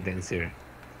those kind of things here.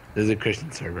 This is a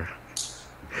Christian server.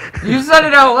 You said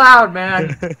it out loud,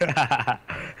 man.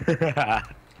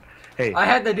 Hey, I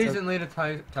had the decently to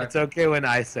type. it's okay when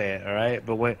I say it, all right?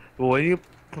 But when you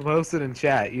post it in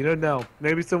chat, you don't know.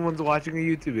 Maybe someone's watching a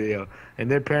YouTube video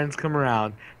and their parents come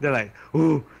around. They're like,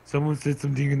 "Ooh, someone said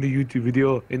something in the YouTube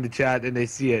video in the chat," and they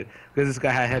see it because this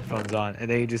guy had headphones on, and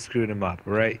then you just screwed him up,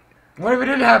 right? What if we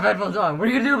didn't have headphones on? What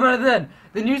are you gonna do about it then?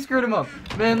 Then you screwed him up.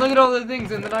 Man, look at all the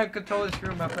things, and then I could totally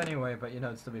screw him up anyway, but you know,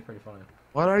 it'd still be pretty funny.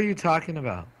 What are you talking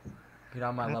about? Get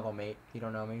on my level, mate. You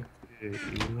don't know me. Dude,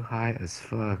 you high as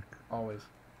fuck. Always.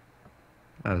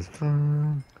 As fuck.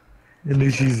 And then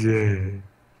she said,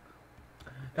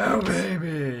 Oh,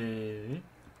 baby.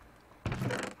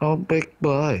 "Oh, big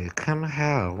boy, come here.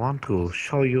 I want to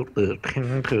show you the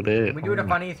thing today. We do the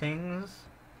funny things.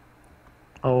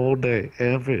 All day,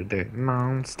 every day,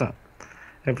 non-stop.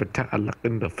 Every time I look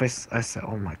in the face, I say,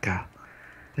 oh my god,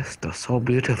 it's just so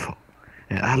beautiful.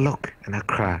 And I look and I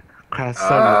cry. Cry so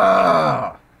much.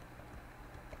 Ah!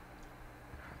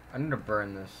 I need to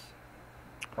burn this.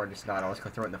 Or just not. I was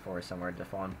gonna throw it in the forest somewhere to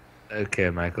spawn. Okay,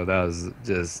 Michael, that was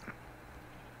just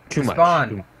too much.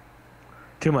 Spawn.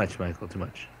 Too much, Michael, too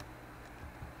much.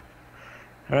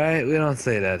 Alright, we don't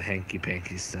say that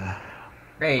hanky-panky stuff.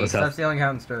 Hey, What's stop up? stealing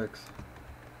Houghton Stokes.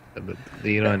 But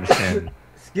you don't understand.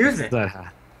 Excuse me. It's not how.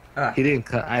 Ah. He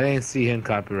didn't. I didn't see him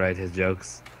copyright his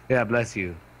jokes. Yeah, bless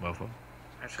you, mofo.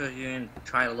 That's because you didn't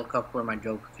try to look up where my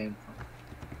joke came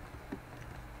from.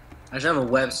 I just have a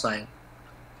website.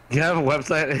 You have a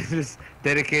website that's just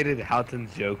dedicated to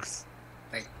Houghton's jokes.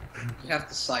 Like, you have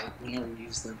to cite. We never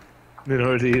use them. In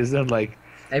order to use them, like.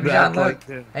 Hey, the Bijan, act look. like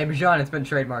the- Hey, Bijan, it's been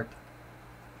trademarked.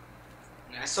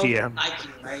 I saw TM. Nike,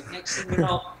 right? Next thing you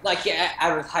know, like yeah,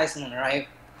 advertisement, right?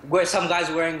 Where some guy's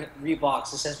wearing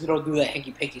Reeboks. It says we don't do that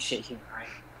hanky panky shit here, right?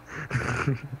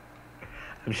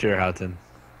 I'm sure, Houghton.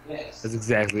 Yes. That's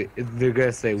exactly. They're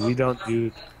gonna say we don't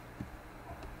do.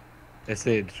 They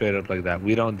say it straight up like that.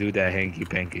 We don't do that hanky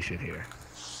panky shit here.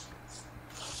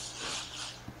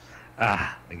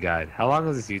 Ah, my God. How long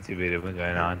has this YouTube video been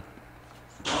going on?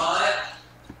 What?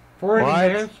 40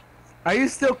 What? minutes. Are you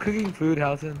still cooking food,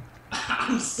 Houghton?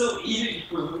 I'm still eating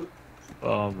food.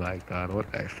 Oh my God, what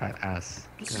a fat ass.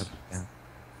 God damn.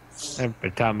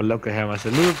 Every time I look at him, I say,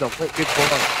 "Lose the wicked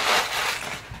boy."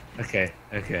 Okay.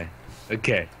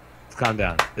 Let's calm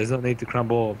down. There's no need to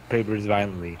crumble papers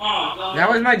violently. Oh, God. That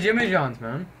was my Jimmy John's,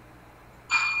 man.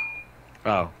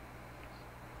 Oh.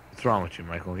 What's wrong with you,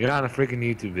 Michael? You're on a freaking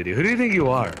YouTube video. Who do you think you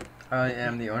are? I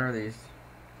am the owner of these.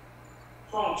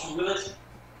 What's wrong with you,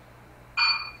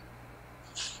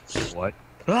 Willis? What?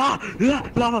 Ah!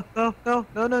 Lava! No.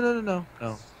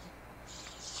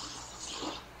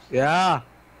 Yeah!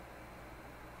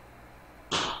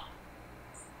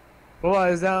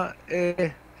 What is that?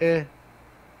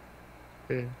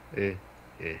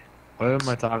 What am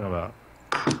I talking about?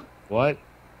 What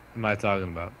am I talking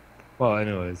about? Well,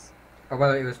 anyways. Oh,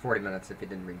 well, it was 40 minutes if you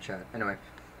didn't read chat. Anyway.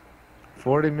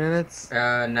 40 minutes?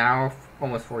 Now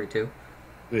almost 42.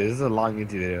 Wait, this is a long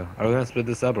YouTube video. Are we gonna split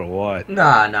this up or what?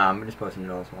 Nah, I'm just posting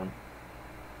it all as one.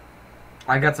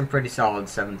 I got some pretty solid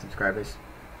 7 subscribers.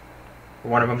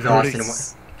 One of them's Austin.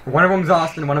 One of them's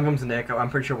Austin. One of them's Nick. I'm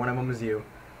pretty sure one of them is you.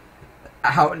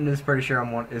 Houghton is pretty sure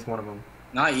is one of them.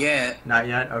 Not yet. Not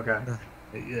yet. Okay.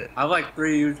 Yeah. I have like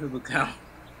 3 YouTube accounts.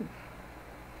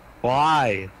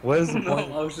 Why? What is the No,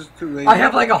 point? I was just too lazy. I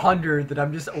have like 100 that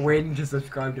I'm just waiting to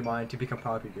subscribe to mine to become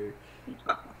popular.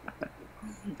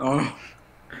 Oh.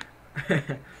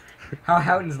 How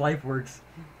Houghton's life works.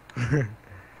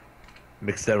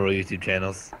 Mix several YouTube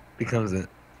channels. Becomes a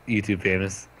YouTube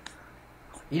famous.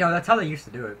 You know, that's how they used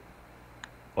to do it.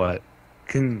 What?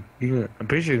 I'm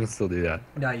pretty sure you can still do that.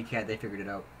 No, you can't. They figured it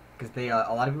out. Because they, a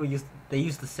lot of people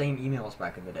used the same emails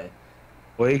back in the day.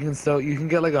 Well, you can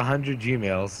get like 100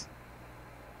 Gmails.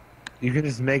 You can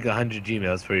just make 100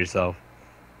 Gmails for yourself.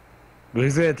 But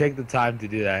who's gonna take the time to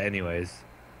do that anyways?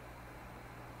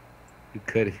 You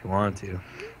could if you want to.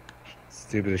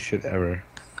 Stupidest shit ever.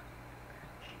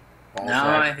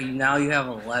 Now you have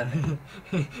 11.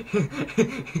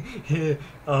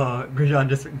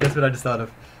 Bijan, guess what I just thought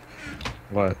of?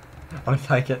 What? I'm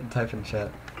type in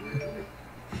chat. There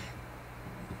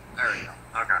we go.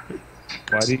 Okay.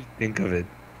 Why do you think of it?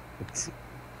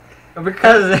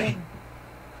 Because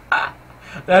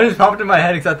that just popped in my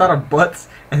head because I thought of butts,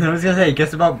 and then I was gonna say,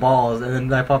 guess about balls, and then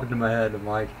that popped into my head. I'm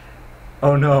like,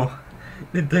 oh no,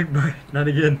 didn't think about it. Not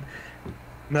again.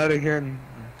 Not again.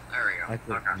 There we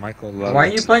go. Michael loves. Why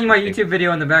are you playing my YouTube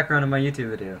video in the background of my YouTube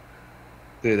video?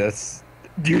 Dude, that's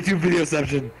YouTube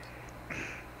videoception.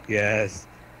 Yes.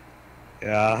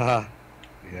 Yeah.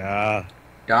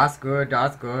 Das good,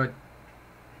 das good.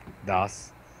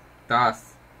 Das.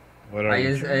 Das. What are I you?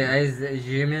 is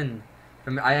German.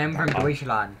 I am from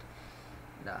Deutschland.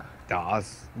 Da.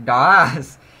 Das.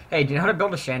 Das. Hey, do you know how to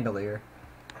build a chandelier?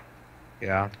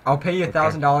 Yeah. I'll pay you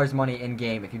 $1,000 money in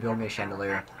game if you build me a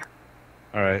chandelier.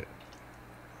 All right.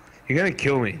 You're gonna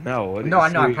kill me. No. What? No,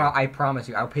 I promise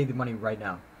you. I'll pay the money right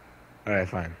now. All right,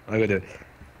 fine. I'll go do it.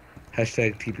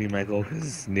 Hashtag TP Michael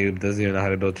because noob doesn't even know how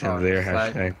to build chandelier.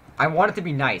 Hashtag. I want it to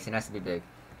be nice. It has to be big.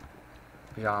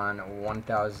 John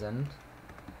 1,000.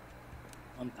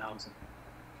 1,000.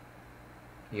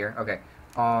 Here, okay.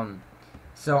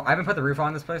 So I haven't put the roof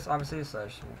on this place, obviously.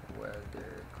 Weather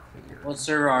clear. What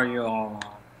server are you on?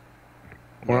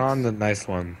 We're on the nice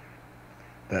one.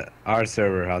 Our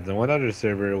server, Houghton. What other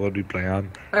server would we play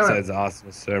on besides the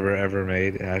awesomest server ever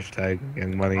made? Hashtag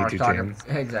Young Money 2 Chains.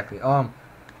 Exactly.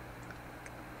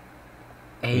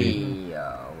 Hey,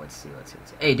 let's see.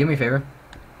 Hey, do me a favor.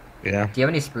 Yeah. Do you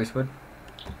have any spruce wood?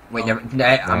 Wait, I'm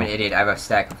an idiot. I have a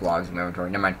stack of logs in my inventory.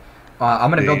 Never mind. I'm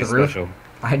gonna build the roof. Special.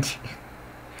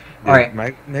 All right.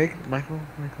 Nick. Michael.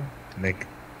 I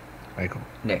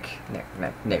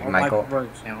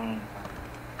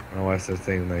don't know why I said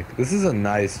saying Nick. This is a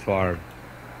nice farm.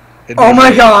 Oh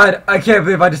my god! I can't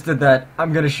believe I just did that.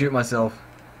 I'm gonna shoot myself.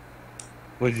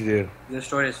 What'd you do? You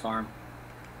destroyed his farm.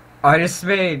 I just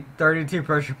made 32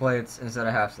 pressure plates instead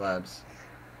of half slabs.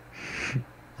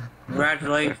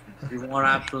 Congratulations. You won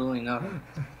absolutely nothing.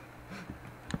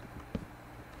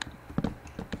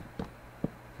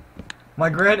 My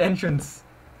grand entrance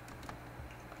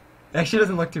actually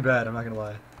doesn't look too bad, I'm not gonna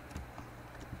lie.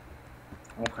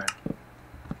 Okay.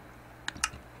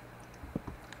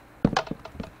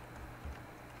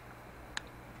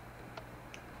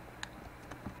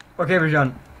 Okay,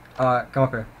 Bijan. Come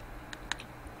up here.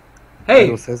 Hey!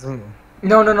 Go say something.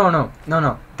 No.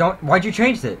 Don't. Why'd you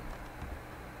change it?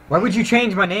 Why would you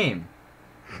change my name?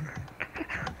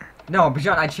 No,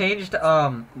 Bijan, I changed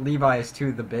Levi's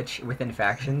to the bitch within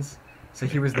factions, so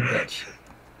he was the bitch.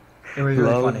 It was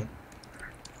really Lol. funny.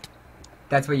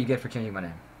 That's what you get for changing my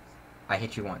name. I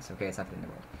hit you once, okay? It's not the end of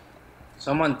the world.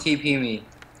 Someone TP me.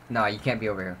 No, you can't be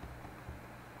over here.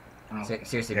 Oh.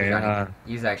 Seriously, Okay, Bijan,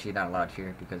 he's actually not allowed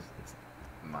here because it's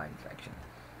my faction.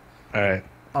 Alright.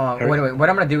 Wait. What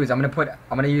I'm gonna do is I'm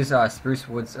gonna use spruce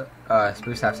woods,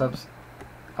 spruce half subs.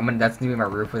 That's gonna be my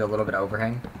roof with a little bit of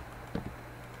overhang.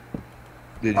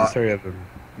 Dude, just hurry up and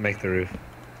make the roof.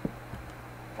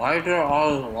 Why is there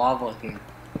all this lava here?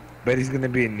 But he's gonna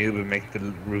be a noob and make the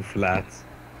roof flat.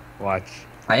 Watch.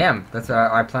 I am. That's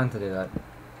I plan to do that.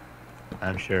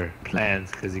 I'm sure.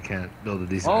 Plans, because you can't build a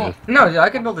decent Oh. roof. No, yeah, I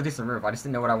can build a decent roof. I just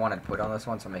didn't know what I wanted to put on this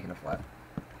one, so I'm making it flat.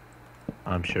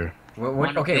 I'm sure.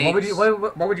 Okay,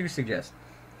 what would you suggest?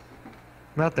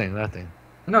 Nothing.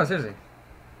 No, seriously.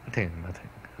 Nothing.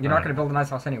 You're not gonna build a nice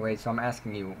house anyway, so I'm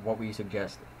asking you, what would you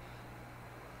suggest?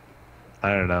 I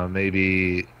don't know,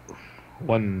 maybe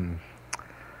one.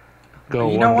 Go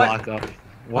You one know what? block up.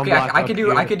 One Okay, block I up could do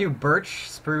here. I could do birch,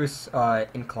 spruce,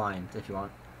 inclined if you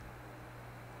want.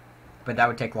 But that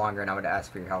would take longer, and I would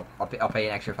ask for your help. I'll pay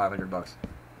an extra $500.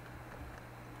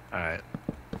 All right.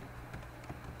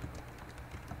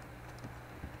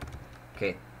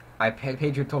 Okay, I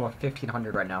paid you a total of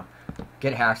 $1,500 right now.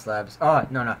 Get half slabs. Oh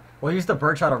no, we'll use the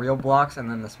birch out of real blocks, and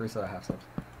then the spruce out of half slabs.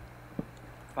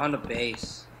 Found a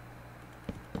base.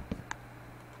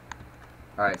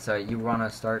 All right, so you wanna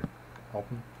start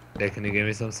helping? Yeah, can you give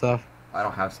me some stuff? I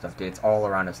don't have stuff, dude. It's all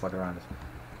around us. Look around us.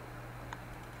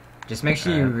 Just make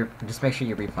sure you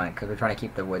replant, because we're trying to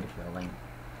keep the wood filling.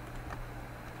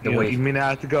 You mean I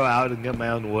have to go out and get my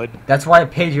own wood? That's why I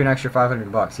paid you an extra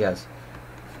 $500. Yes.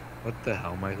 What the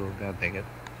hell, Michael? God dang it.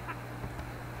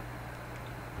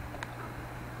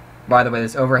 By the way,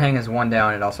 this overhang is one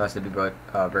down. It also has to be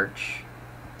birch.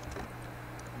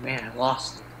 Man, I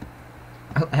lost it.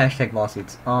 Hashtag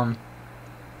lawsuits.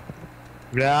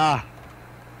 Yeah.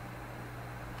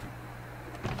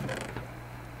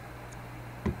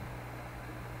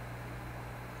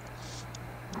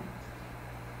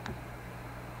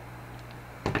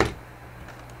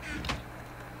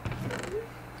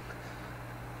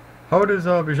 How does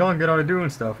Bijan get out of doing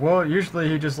stuff? Well, usually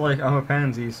he just like, I'm a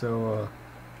pansy, so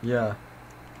yeah.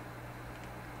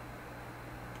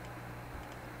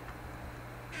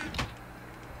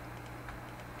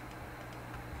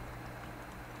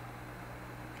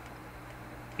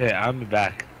 Yeah, I'm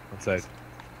back. One sec.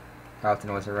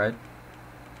 Houghton, was it right?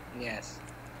 Yes.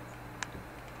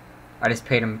 I just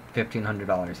paid him $1,500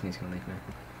 and he's gonna leave me.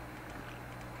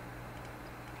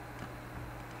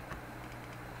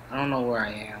 I don't know where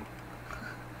I am.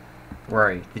 Where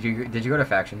are you? Did you go to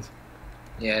factions?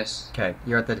 Yes. Okay,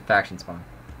 you're at the faction spawn.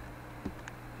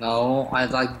 No,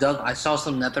 I saw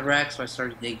some netherrack, so I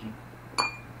started digging.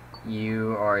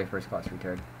 You are a first class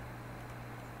retard.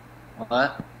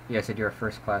 What? Yeah, I said you're a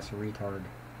first class retard.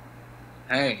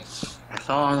 Hey, I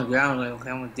saw it on the ground, like,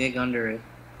 okay, I'm gonna dig under it.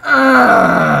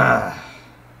 Ah!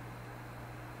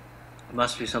 There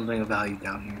must be something of value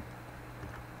down here.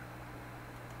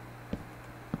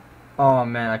 Oh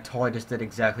man, I totally just did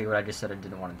exactly what I just said I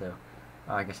didn't want to do.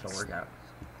 I guess it'll work out.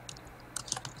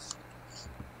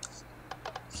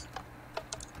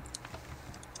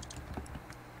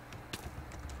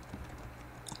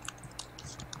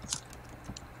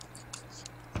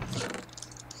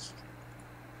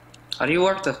 How do you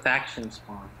work the faction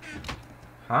spawn?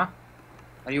 Huh?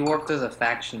 How do you work with a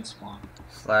faction spawn?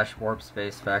 / warp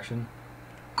space faction.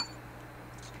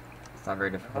 It's not very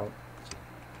difficult.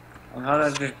 Well, how did I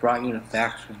just brought you in a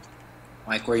faction?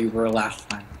 Like where you were last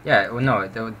time. Yeah, well,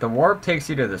 no, the warp takes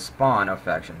you to the spawn of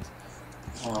factions.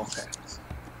 Oh, okay.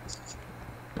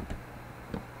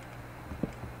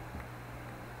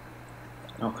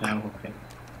 Okay.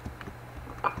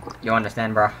 You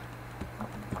understand, bro?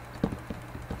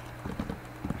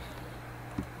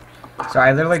 So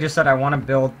I literally just said I want to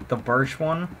build the birch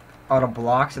one out of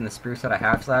blocks and the spruce out of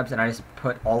half slabs, and I just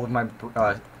put all of my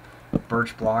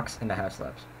birch blocks into half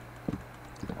slabs.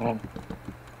 Oh.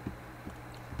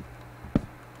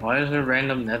 Why is there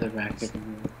random netherrack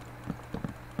everywhere?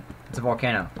 It's a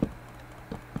volcano.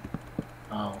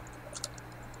 Oh.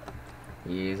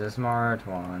 He's a smart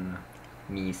one,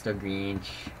 Mr. Grinch.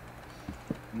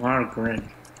 Margaret.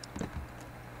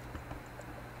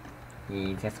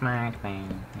 He's a smart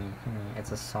one.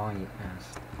 It's a song, you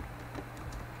asked.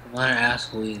 What an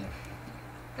asshole either.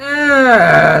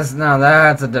 Yes, now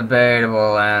that's a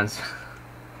debatable answer.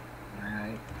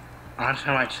 Last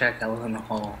time I checked, I was in a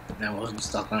hole and I wasn't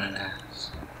stuck on an ass.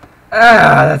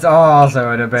 Ah, that's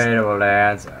also a debatable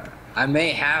answer. I may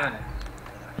have an ass,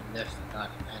 but I left not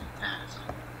an ass.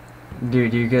 Dude,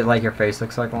 do you get like your face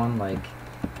looks like one? Like,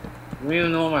 You don't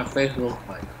even know what my face looks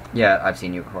like. yeah, I've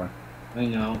seen you before. I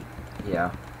know.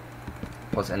 Yeah.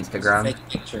 Plus It's a Instagram. fake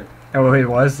picture. Oh, it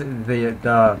was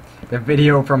the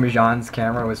video from Bijan's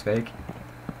camera was fake.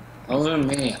 That wasn't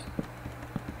me.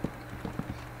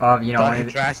 You know, Talking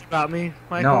trash about me,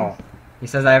 Michael? no, he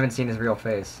says I haven't seen his real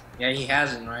face. Yeah, he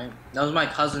hasn't, right? That was my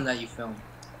cousin that you filmed.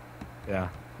 Yeah.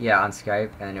 Yeah, on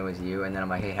Skype, and it was you, and then I'm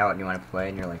like, hey, Houghton, you want to play?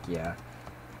 And you're like, yeah.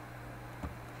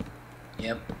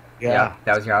 Yep. Yeah.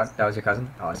 That was your cousin.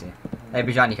 Oh, I see. Hey,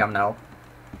 Bijan, you coming to help?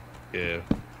 Yeah.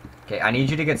 Okay, I need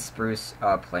you to get spruce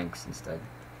planks instead,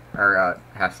 or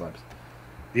half slabs.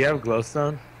 Do you have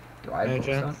glowstone? Do I have Any glowstone?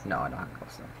 chance? No, I don't have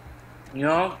glowstone. You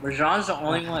know, Rajan's the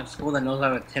only one at school that knows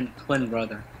I have a twin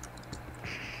brother.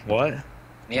 What?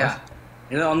 Yeah.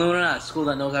 You're the only one at school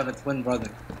that knows I have a twin brother.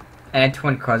 And a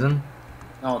twin cousin.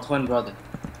 No, twin brother.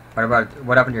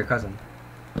 What happened to your cousin?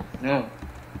 No.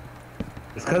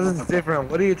 His cousin's different.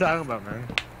 What are you talking about, man?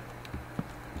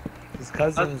 His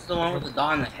cousin. That's the one with the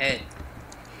dot in the head.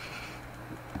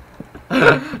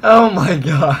 Oh my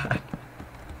god.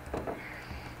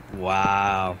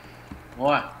 Wow.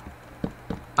 What?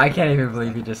 I can't even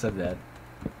believe you just said that.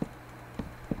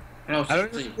 No, I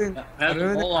don't seriously. think- I I have don't the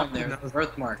think hole on he there, knows.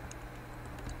 birthmark.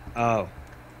 Oh.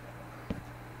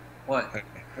 What? Okay.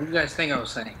 What do you guys think I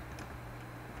was saying?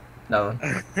 No.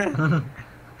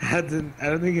 I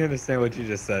don't think you understand what you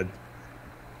just said.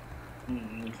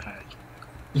 Okay.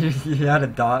 You had a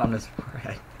dot on his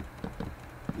forehead.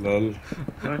 Lol.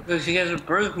 Because he has a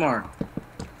birthmark.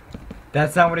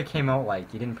 That's not what it came out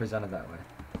like. You didn't present it that way.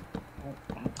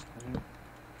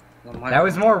 That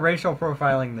was more racial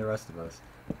profiling than the rest of us.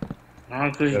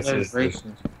 Not because you That's guys just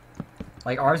racist.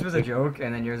 Like, ours was a joke,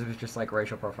 and then yours was just like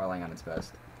racial profiling on its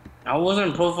best. I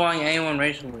wasn't profiling anyone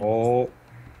racially. Oh.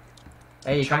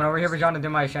 Hey, you coming over here, Bijan, to do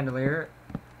my chandelier?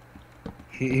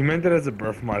 He meant it as a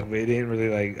birthmark, but he didn't really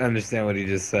like understand what he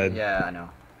just said. Yeah, I know.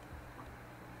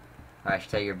 I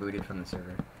should tell you you're booted from the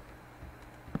server.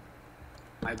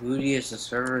 My booty is the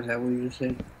server, is that what you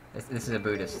said? This is a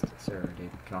Buddhist server, dude.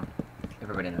 Come on.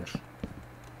 Everybody knows.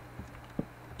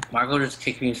 Michael just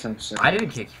kicked me from the server. I didn't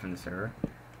kick you from the server.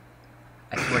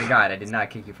 I swear to God, I did not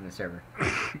kick you from the server.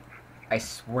 I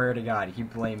swear to God, if you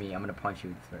blame me, I'm gonna punch you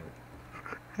in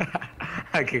the throat.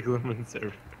 I kick him in the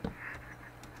server.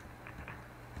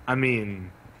 I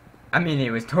mean, it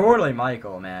was totally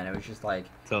Michael, man. It was just like,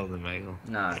 tell them, Michael.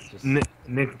 nah, it's just...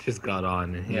 Nick just got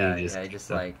on and he just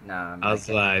like, nah. I was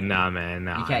like, nah, man,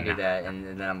 nah. You can't nah. do that, and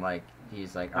then I'm like,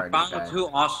 he's like, I alright, found that. two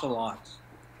ocelots.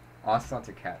 Ocelots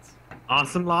are cats.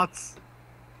 Awesome Lots?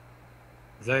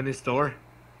 Is that a new store?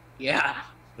 Yeah.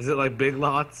 Is it like Big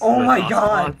Lots? Oh Like my Awesome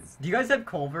God! Lots? Do you guys have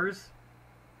Culver's?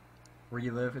 Where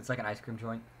you live? It's like an ice cream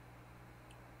joint.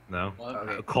 No. What?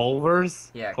 Okay.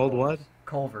 Culver's? Yeah. Cold what?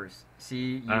 Culver's.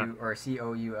 Or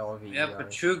COULV. We have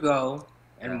Pachugo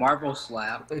and Yeah. Marble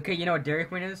Slap. Okay, you know what Dairy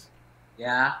Queen is?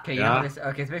 Yeah. Okay, you Yeah. know this.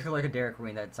 Okay, it's basically like a Dairy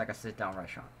Queen that's like a sit-down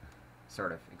restaurant,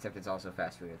 sort of, except it's also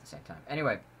fast food at the same time.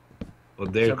 Anyway, Well,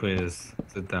 Dairy So- Queen is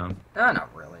sit down. not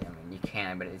really. I mean, you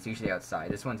can, but it's usually outside.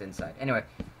 This one's inside. Anyway,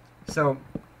 so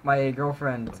my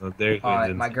girlfriend, Well, Dairy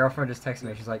Queen's my girlfriend just texted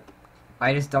me. She's like,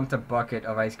 "I just dumped a bucket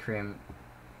of ice cream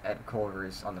at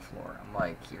Culver's on the floor." I'm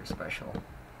like, "You're special."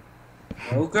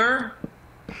 Ogre?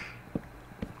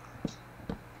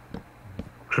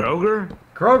 Kroger?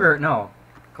 Kroger? No,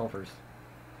 Culver's.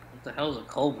 What the hell is a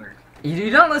Colbert? You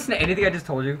don't listen to anything I just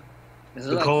told you. Is it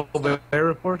The like, Colbert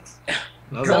reports? is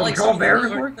that like some Colbert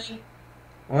Colbert report? thing?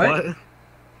 What?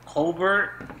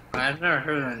 Colbert? I've never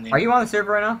heard of that name. Are you on the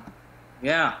server right now?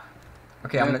 Yeah.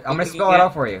 Okay, Yeah, I'm gonna what spell you it get?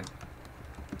 out for you.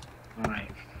 Alright.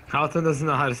 Houghton doesn't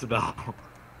know how to spell.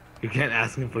 You can't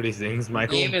ask him for these things,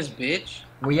 Michael. Name is bitch.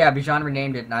 Well, yeah, Bijan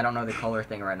renamed it, and I don't know the color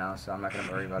thing right now, so I'm not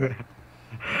gonna worry about it.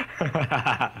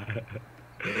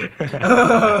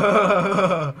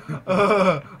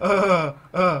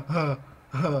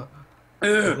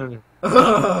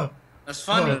 That's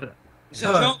funny. It's a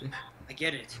joke. I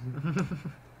get it.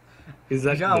 Is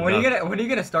that Bijan, when are you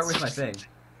gonna start with my thing?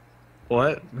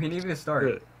 What? We need to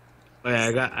start. Oh,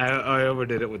 yeah, I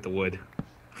overdid it with the wood.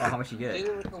 Oh, how much you get?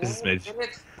 Just a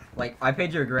smidge. Like, I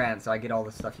paid you $1,000, so I get all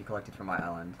the stuff you collected from my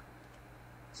island.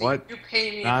 See, What? You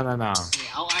pay me. No.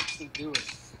 I'll actually do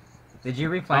it. Did you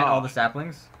replant Oh. all the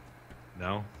saplings?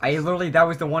 No? That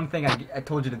was the one thing I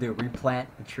told you to do, replant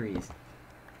the trees.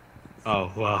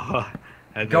 Oh, well.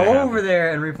 that Go didn't over happen.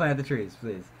 there and replant the trees,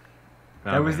 please.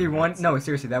 No, That was man, the one, that's- no,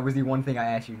 seriously, that was the one thing I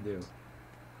asked you to do.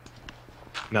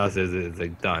 No, it says it's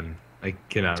like done. I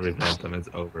cannot replant them. It's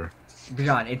over.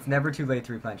 Bijan, it's never too late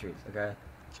to replant trees. Okay.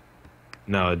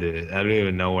 No, dude. I don't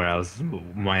even know where I was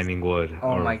mining wood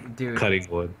Oh or my dude. cutting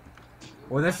wood.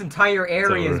 Well, this entire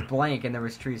area is over. blank, and there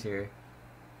was trees here.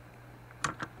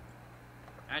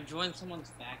 I joined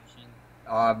someone's faction.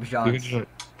 You can join-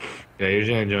 Yeah, you're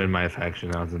gonna join my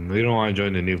faction, Houghton. We don't want to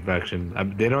join the new faction.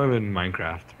 They don't even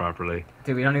Minecraft properly.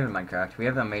 Dude, we don't even Minecraft. We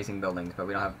have amazing buildings, but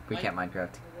we don't have. We can't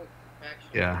Minecraft.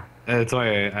 Yeah, and that's why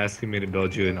I asking me to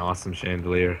build you an awesome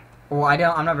chandelier. Well, I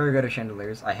don't. I'm not very good at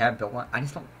chandeliers. I have built one. I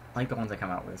just don't like the ones I come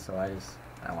out with, so I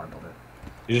don't want to build it.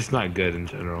 You're just not good in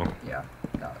general. Yeah,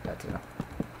 no, that too.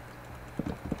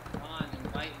 Come on,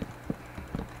 invite me.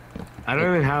 I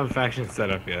don't even have a faction set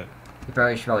up yet.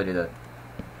 You should probably do that.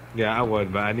 Yeah, I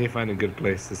would, but I need to find a good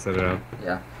place to set it up.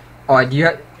 Yeah. Oh, do you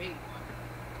have? Create one,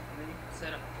 and then you can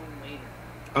set up home later.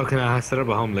 Oh, can I set up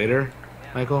a home later,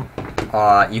 Yeah. Michael?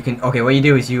 You can. Okay, what you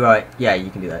do is you. Yeah, you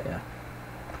can do that. Yeah.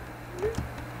 And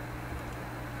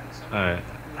some- Alright.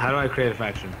 How do I create a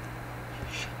faction?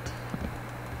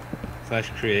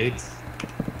 /create.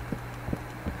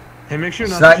 Hey, make sure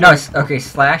not to No. share- Okay.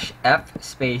 /F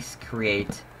space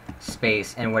create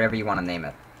space and whatever you want to name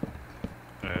it.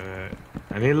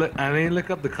 I need to look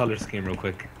up the color scheme real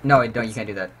quick. No, don't. You can't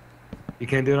do that. You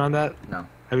can't do it on that? No.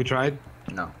 Have you tried?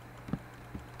 No.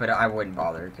 But I wouldn't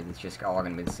bother because it's just all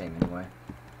gonna be the same anyway.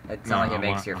 It's No, not like I it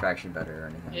makes want- your faction better or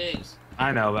anything. Hey. It's just-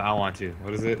 I know, but I want to.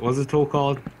 What is it? What's the tool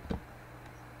called?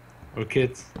 Or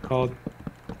kit's called?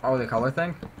 Oh, the color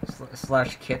thing?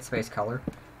 /kit space color.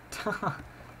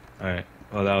 Alright.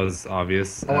 Well, that was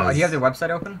obvious. Oh, do you have the website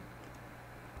open?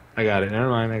 I got it. Never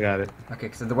mind, I got it. Okay,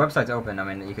 because the website's open. I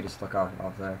mean, you could just look off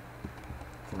there.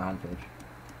 It's on the homepage.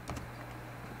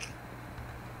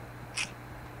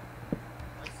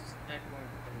 What's this tech going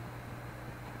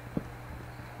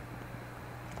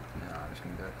No, I'm just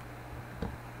gonna do it. for?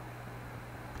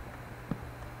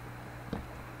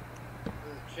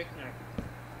 There's a chicken I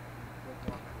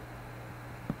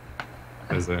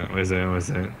Where's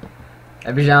it?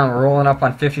 Hey, Bijan, we're rolling up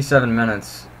on 57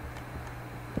 minutes.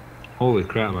 Holy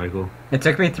crap, Michael. It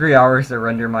took me 3 hours to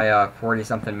render my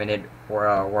 40-something minute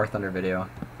War Thunder video,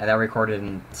 and that recorded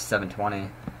in 720,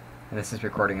 and this is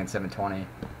recording in 720.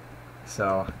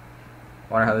 So,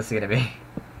 I wonder how this is gonna be.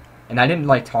 And I didn't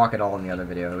like talk at all in the other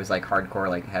video. It was like hardcore,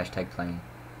 like hashtag playing.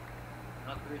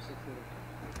 Not 360.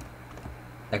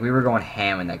 Like we were going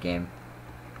ham in that game.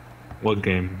 What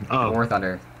game? Oh, War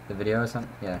Thunder, the video or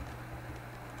something. Yeah.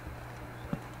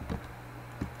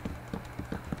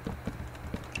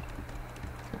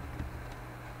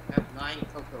 I have 9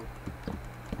 cocoa.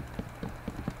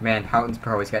 Man, Houghton's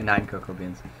Pro has got 9 cocoa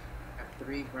beans. I have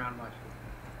 3 brown mushrooms.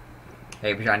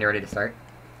 Hey, Bijan, you ready to start?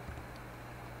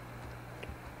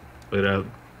 wait up.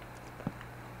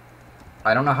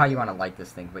 I don't know how you want to light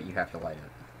this thing, but you have to light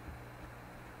it.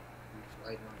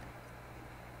 Light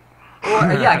on.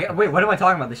 Well, yeah, wait, what am I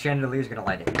talking about? The chandelier's gonna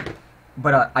light it.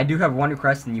 But I do have one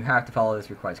request, and you have to follow this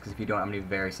request, because if you don't, I'm gonna be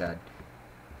very sad.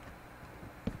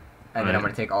 And then I'm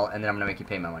gonna take all, and then I'm gonna make you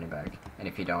pay my money back. And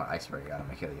if you don't, I swear to God, I'm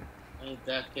gonna kill you. I need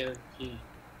that kid key.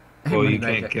 Well, Money you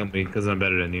back. can't kill me because I'm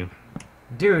better than you.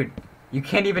 Dude, you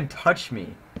can't even touch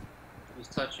me. He's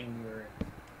touching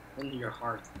your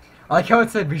heart. I like how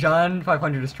it said Bijan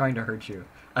 500 is trying to hurt you.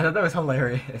 I thought that was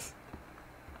hilarious.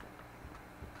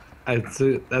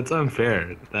 That's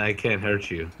unfair that I can't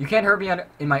hurt you. You can't hurt me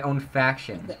in my own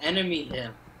faction. The enemy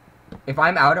him. If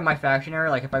I'm out of my faction area,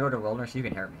 like if I go to Wilderness, you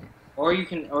can hurt me. Or you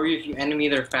can, or if you enemy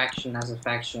their faction as a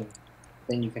faction,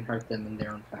 then you can hurt them in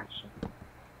their own faction.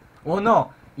 Well,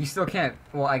 no, you still can't.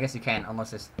 Well, I guess you can,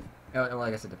 unless it's. Well,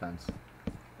 I guess it depends.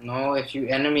 No, if you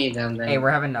enemy them, then Hey, we're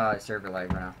having server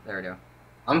lag right now. There we go.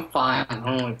 I'm fine. I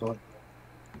don't want to.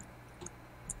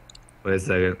 Wait a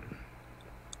second.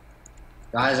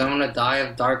 Guys, I'm gonna die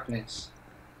of darkness.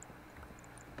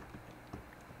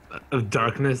 Of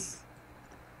darkness?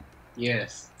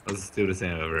 Yes. That's the stupidest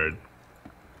thing I've ever heard.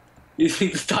 You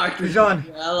think the darkness Bijan. is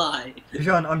your ally?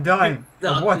 Bijan, I'm dying.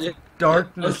 Of what? Let's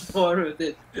Darkness. born with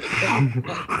it.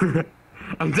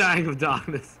 I'm dying of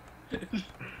darkness.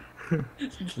 You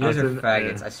guys are Houghton,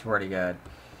 faggots, I swear to God.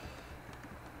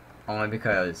 Only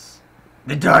because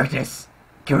the darkness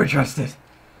can be trusted.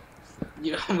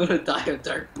 Yeah, I'm gonna die of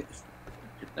darkness.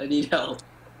 I need help.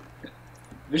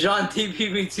 Bijan,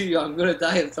 TP me to you. I'm gonna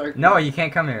die of darkness. No, you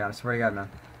can't come here. I swear to God, man.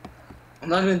 I'm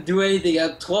not gonna do anything. I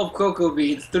have 12 cocoa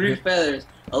beans, 3 feathers,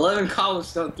 11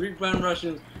 cobblestone, 3 brown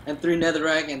mushrooms, and 3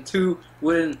 netherrack, and 2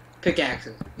 wooden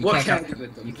pickaxes. You What can't can I come, do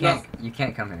with them? You can't. You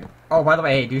can't come here. Oh, by the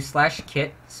way, hey, do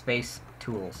 /kit space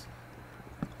tools.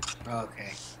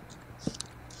 Okay.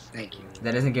 Thank you.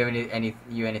 That doesn't give you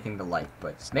anything to like,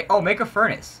 but make a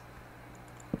furnace,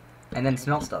 and then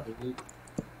smelt stuff. Is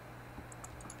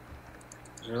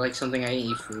there like something I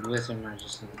eat food with, or am I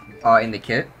just? In the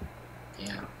kit?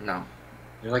 Yeah. No.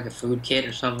 Is there like a food kit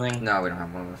or something? No, we don't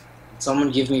have one of those. Did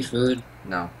someone give me food?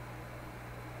 No.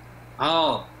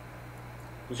 Oh.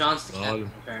 John's the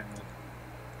captain, apparently.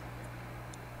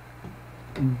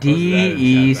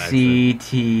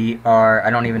 DECTR. I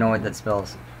don't even know what that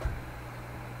spells.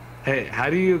 Hey, how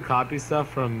do you copy stuff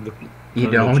from the? You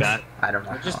from the don't? chat? I don't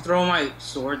know. I just throw my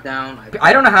sword down.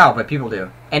 I don't know how, but people do.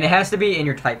 And it has to be in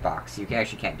your type box. You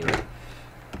actually can't do it.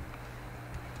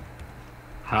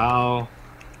 How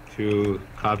to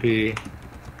copy?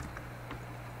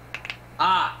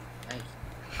 Ah. Thank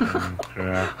you.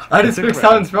 Crap. I just fixed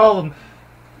Houghton's problem.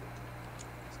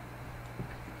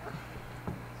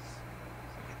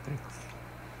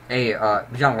 Hey,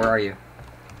 Bijan, where are you?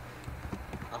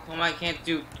 How come I can't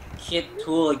do kit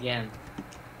tool again?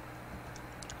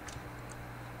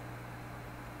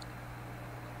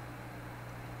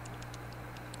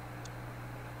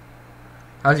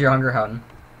 How's your hunger, Houghton?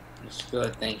 It's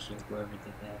good, thank you, whoever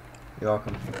did that. You're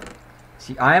welcome.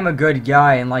 See, I am a good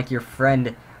guy, and like your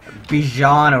friend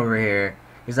Bijan over here,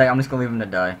 he's like, I'm just gonna leave him to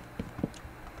die.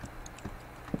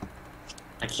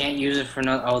 I can't use it for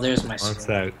no. Oh, there's my One sword.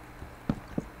 sec.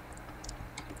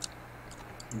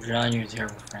 John, you're a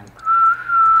terrible friend.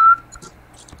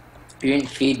 You didn't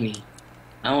feed me.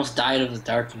 I almost died of the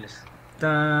darkness.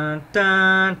 Dun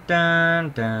dun dun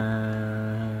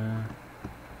dun.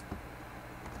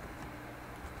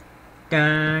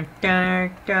 Dun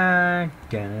dun dun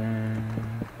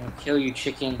dun. I'll kill you,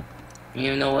 chicken. You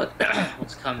even know what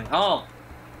what's coming. Oh,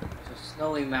 it's a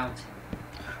snowy mountain.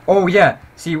 Oh yeah.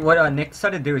 See what Nick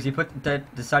decided to do is he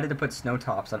decided to put snow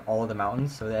tops on all of the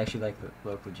mountains, so they actually like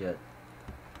look legit.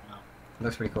 Oh.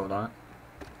 Looks pretty cool, don't it?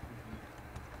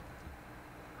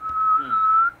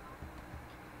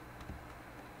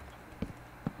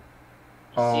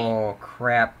 Oh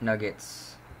crap!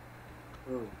 Nuggets.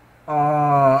 Ooh,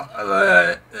 Oh.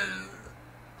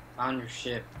 found your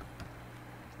ship.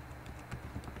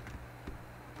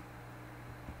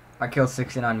 I killed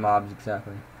 69 mobs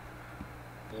exactly.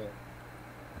 Yeah.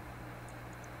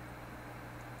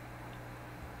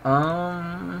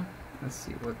 Let's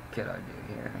see, what could I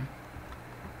do here?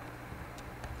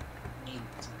 Need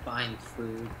to find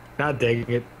food. God dang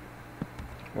it.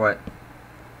 What?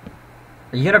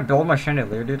 Are you gonna build my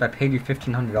chandelier, dude? I paid you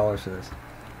 $1,500 for this.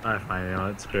 Alright, fine, you know,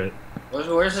 it's great.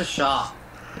 Where's the shop?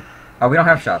 Oh, we don't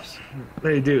have shops.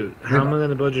 Hey, dude, how am I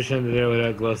gonna build your chandelier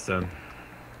without glowstone?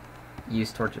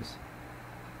 Use torches.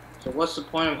 So what's the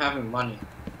point of having money?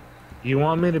 You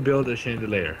want me to build a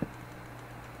chandelier?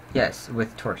 Yes,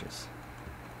 with torches.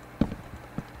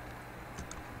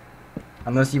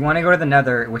 Unless you want to go to the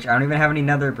nether, which I don't even have any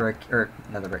nether brick,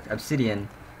 obsidian.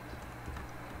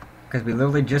 Because we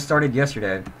literally just started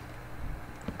yesterday.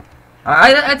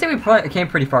 I'd say we came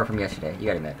pretty far from yesterday, you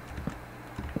gotta admit.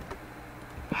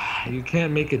 You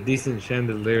can't make a decent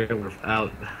chandelier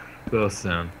without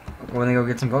glowstone. Well, then go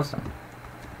get some glowstone.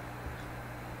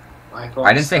 Michael,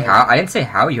 I didn't say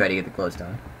how you had to get the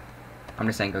glowstone. I'm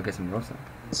just saying go get some glowstone.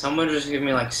 Someone just give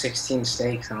me like 16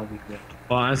 steaks and I'll be good.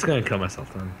 Well, I'm just gonna kill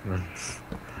myself then.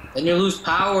 Then you lose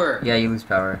power. Yeah, you lose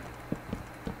power.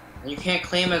 And you can't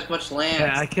claim as much land.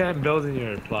 Yeah, I can't build in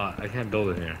your plot. I can't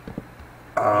build in here.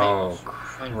 Oh,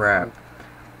 crap.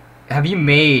 Have you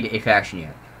made a faction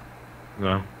yet?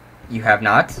 No. You have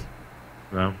not?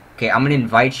 No. Okay, I'm gonna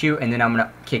invite you, and then I'm gonna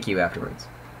kick you afterwards.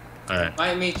 Alright.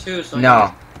 Invite me too, so I No. can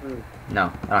get food. No,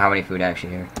 I don't have any food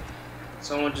actually here.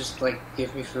 Someone just like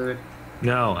give me food.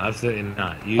 No, absolutely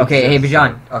not. You Okay, hey just-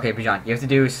 Bijan. Okay, Bijan. You have to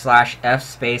do /F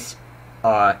space,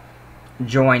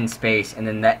 join space, and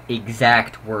then that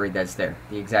exact word that's there,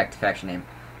 the exact faction name.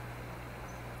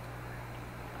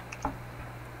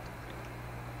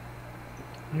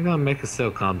 You're gonna make it so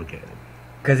complicated.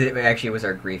 Because it actually was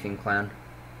our griefing clan.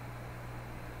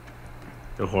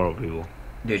 You're horrible people.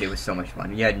 Dude, it was so much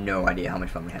fun. You had no idea how much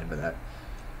fun we had with that.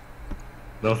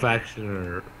 No faction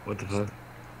or what the fuck?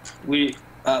 We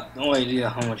no idea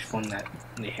how much fun that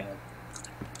they had.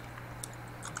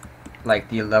 Like,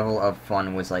 the level of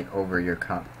fun was, like, over your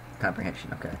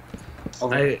comprehension, okay.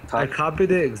 I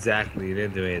copied it exactly. You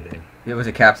didn't do anything. It was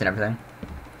a caps and everything?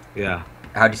 Yeah.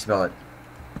 How'd you spell it?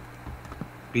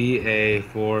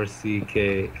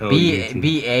 BA4CKO.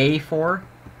 BA4?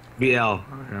 BL.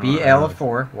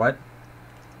 BL4, what?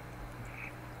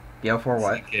 BL4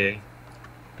 what? CK.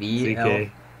 BL,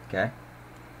 okay.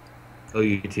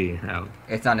 OUT. Out.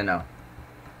 It's not a no.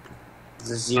 It's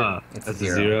a zero. It's That's a a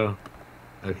zero. zero.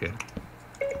 Okay.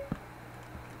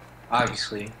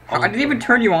 Obviously. I didn't even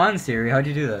turn you on, Siri. How'd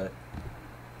you do that?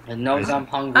 It knows I'm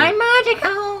hungry. I'm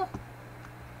magical!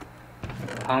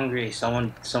 I'm hungry.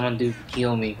 Someone do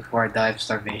heal me before I die of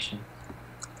starvation.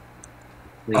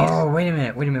 Please. Oh, wait a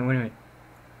minute.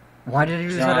 Why did I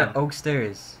use that at Oak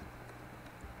Stairs?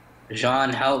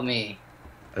 John, help me.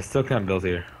 I still can't build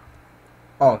here.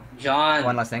 Oh, John.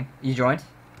 one last thing. You joined?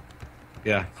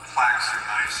 Yeah.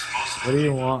 What do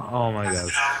you want? Oh my god.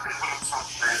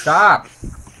 Stop!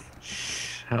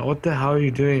 What the hell are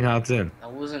you doing, Houghton?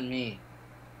 That wasn't me.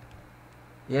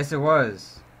 Yes, it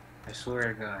was. I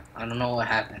swear to God. I don't know what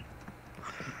happened.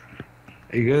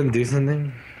 Are you gonna do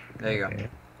something? There you go. Okay.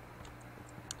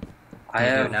 I Can you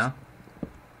do have it now?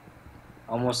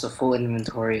 almost a full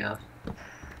inventory of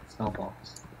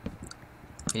snowballs.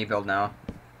 Can you build now?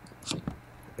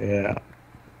 Yeah.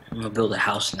 I'm gonna build a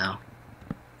house now.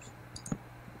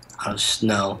 Out of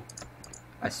snow.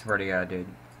 I swear to God, dude.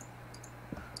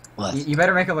 What? You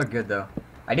better make it look good, though.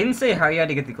 I didn't say how you had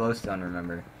to get the glowstone,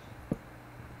 remember?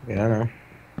 Yeah, I know.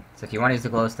 So if you want to use the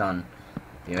glowstone,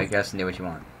 you make us and do what you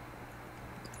want.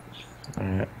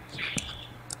 Alright.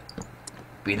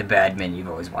 Be the bad man you've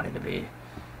always wanted to be.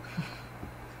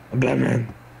 I'm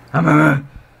Batman. I'm a...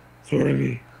 Swear to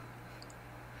me.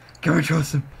 Can we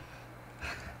trust him?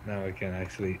 No, I can't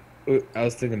actually. I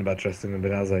was thinking about trusting him,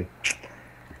 but I was like,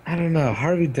 I don't know.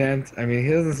 Harvey Dent, I mean,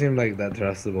 he doesn't seem like that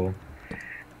trustable.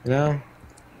 You know?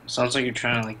 Sounds like you're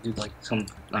trying to like do like some.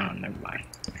 Oh, never mind.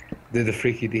 Do the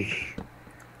freaky deek.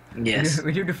 Yes.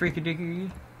 We do the freaky dicky.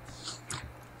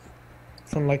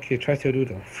 Sound like you try to do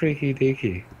the freaky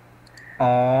deaky.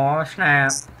 Aw,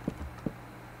 snap.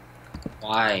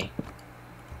 Why?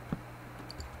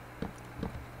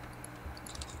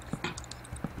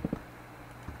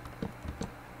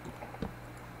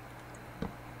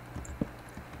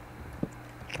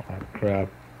 Oh, crap.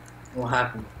 What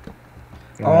happened?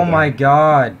 Oh my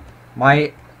god.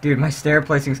 Dude, my stair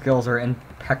placing skills are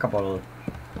impeccable.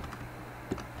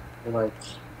 You're like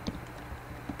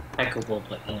impeccable,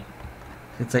 but yeah.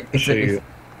 It's Show like, you.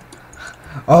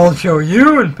 I'll show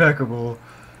you impeccable.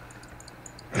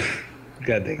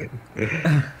 God dang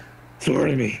it. Swear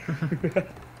to me.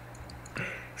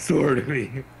 Swear to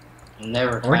me.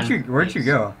 Never. Where'd you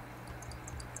go?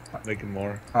 Making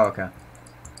more. Oh, okay.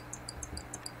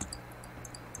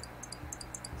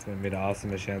 It's gonna be the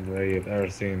awesomest chandelier you've ever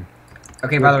seen.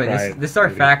 Okay, by the way, Right. this is our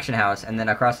Maybe. faction house, and then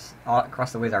across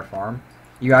the way is our farm.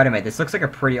 You gotta admit, this looks like a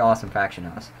pretty awesome faction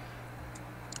house.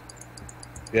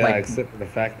 Yeah, Like- except for the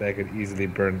fact that I could easily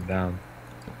burn it down.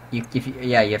 You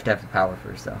have to have the power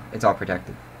first, though. It's all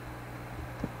protected.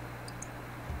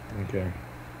 Okay.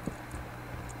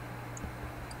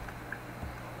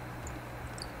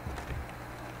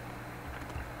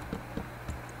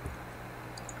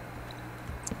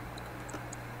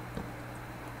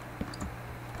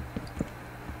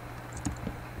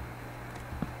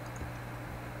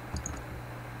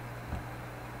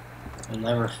 You'll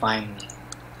never find me.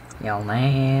 You'll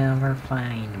never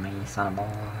find me, son of a boy.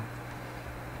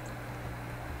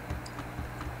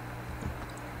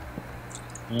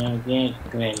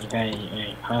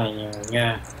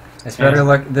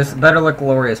 This better look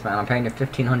glorious, man. I'm paying you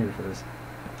 1,500 for this.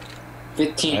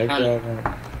 1,500.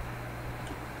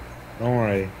 Don't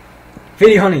worry.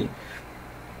 50 honey.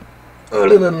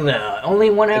 Only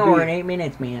 1 hour and 8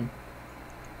 minutes, man.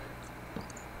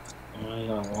 Only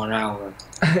got 1 hour.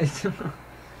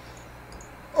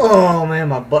 Oh man,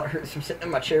 my butt hurts from sitting in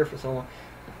my chair for so long.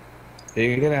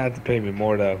 You're gonna have to pay me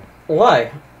more though.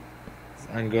 Why?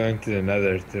 I'm going to the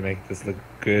Nether to make this look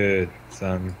good,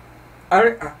 son.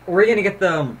 Where are you gonna get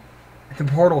the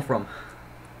portal from?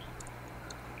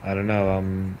 I don't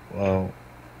know. Well,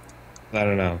 I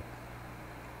don't know.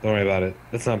 Don't worry about it.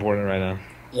 That's not important right now.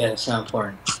 Yeah, it's not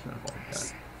important.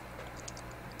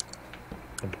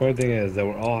 The important thing is that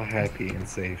we're all happy and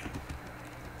safe.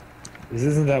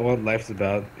 Isn't that what life's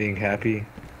about? Being happy?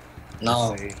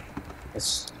 No, Safe.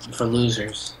 it's for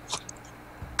losers.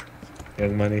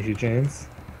 Young money, few chains?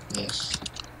 Yes.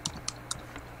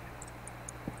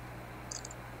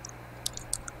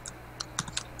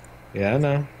 Yeah, I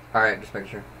know. Alright, just make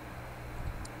sure.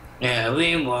 Yeah,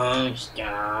 we won't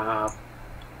stop.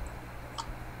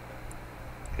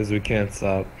 Because we can't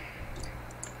stop.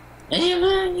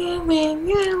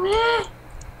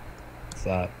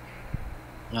 Stop.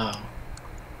 No,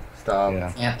 Stop.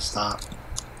 Yeah. can't stop.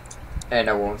 And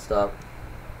I won't stop.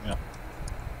 Yep.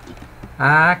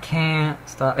 I can't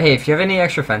stop. Hey, if you have any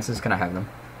extra fences, can I have them?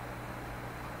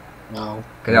 No,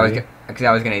 Because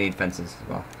I was gonna need fences as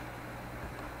well.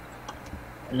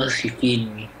 unless you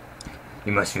feed me.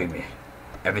 You must feed me.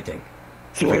 Everything.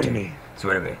 Swear to me.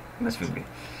 Swear to me. You must feed me.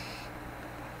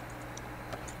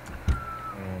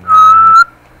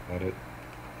 about it.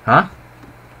 Huh?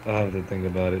 I'll have to think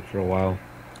about it for a while.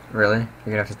 Really? You're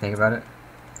gonna have to think about it.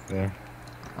 Yeah.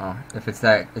 Oh, if it's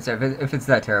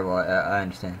that terrible, I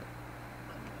understand.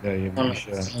 Yeah, you I don't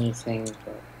should. know anything,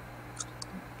 but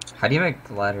How do you make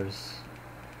the ladders?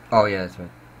 Oh yeah, that's right.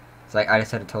 It's like I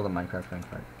just had to tell the Minecraft going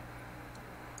for it.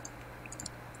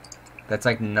 That's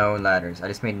like no ladders. I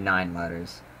just made 9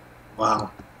 ladders.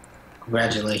 wow.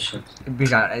 Congratulations.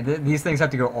 Bijan, these things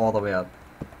have to go all the way up.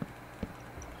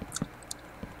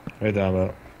 Right down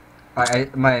low.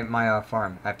 My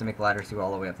farm. I have to make ladders to go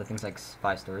all the way up. That thing's like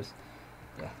 5 stories.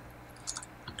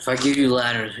 If I give you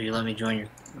ladders, will you let me join your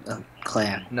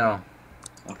clan? No.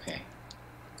 Okay.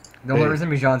 The only Hey. reason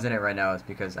Bijan's in it right now is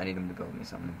because I need him to build me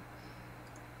something.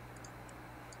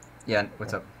 Yeah,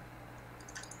 what's up?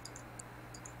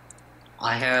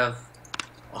 I have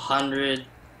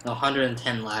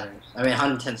 110 ladders. I mean,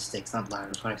 110 sticks, not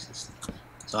ladders. 26.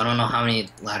 So I don't know how many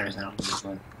ladders I don't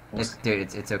need, but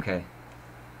Dude, it's okay.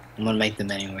 I'm gonna make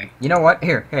them anyway. You know what?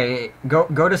 Here, hey, go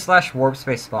to /warp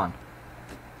space spawn,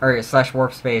 or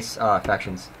 /warp space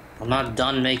factions. I'm not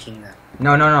done making them.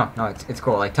 No, it's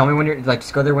cool. Like, tell me when you're like,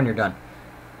 just go there when you're done.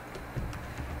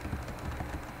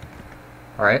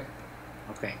 All right.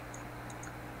 Okay.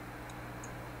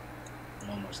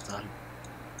 I'm almost done.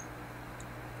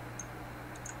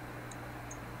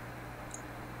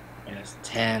 There's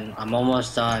 10. I'm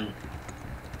almost done.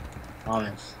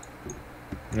 Promise.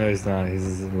 No, he's not.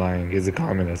 He's lying. He's a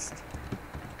communist.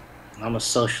 I'm a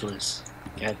socialist.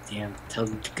 Goddamn. Tell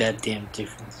the goddamn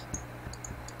difference.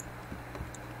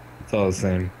 It's all the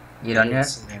same. You done yet?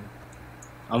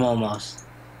 I'm almost.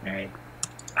 Alright.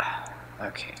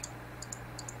 Okay.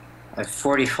 I have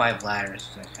 45 ladders,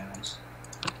 if that counts.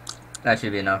 That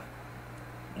should be enough.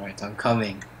 Alright, I'm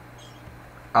coming.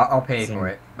 I'll pay for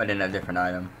it, but in a different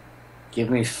item. Give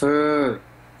me food!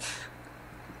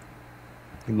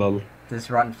 Lol. Does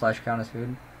rotten flesh count as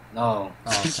food? No.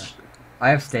 Oh, okay. I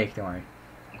have steak. Don't worry.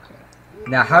 Okay.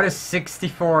 Now, how does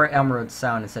 64 emeralds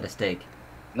sound instead of steak?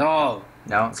 No!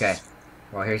 No? Okay.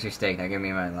 Well, here's your steak. Now give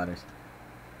me my ladders.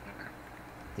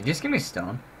 Did you just give me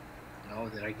stone? No,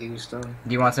 did I give you stone?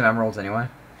 Do you want some emeralds anyway?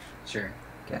 Sure.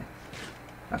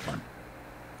 Have fun.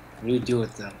 What do you do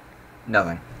with them?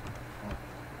 Nothing.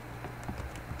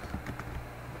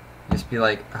 Just be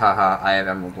like, haha, I have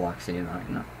emerald blocks, so you don't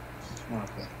know.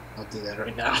 Okay. I'll do that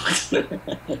right now.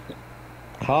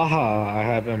 Haha, I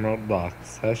have emerald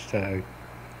blocks. Hashtag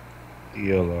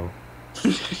YOLO.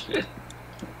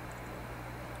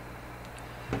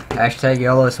 Hashtag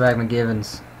YOLO Swag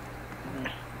McGivens.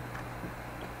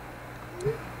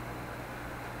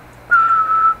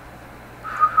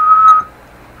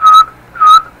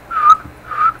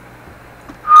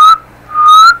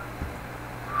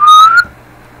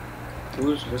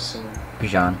 Who's whistling?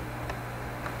 Bijan.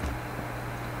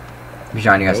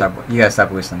 Bijan, you gotta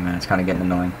stop whistling, man. It's kind of getting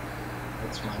annoying.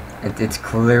 That's my It's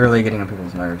clearly getting on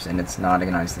people's nerves, and it's not a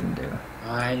nice thing to do.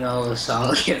 I know the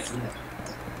song gets in there.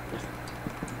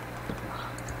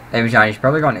 Hey, Bijan, you should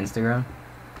probably go on Instagram.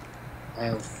 I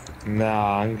have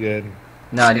Nah, I'm good.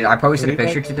 No, dude, I posted a What do you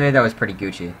picture like? today that was pretty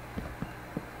Gucci.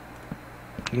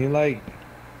 Can you, like,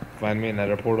 find me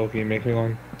another portal? Can you make me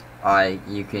one?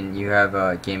 You have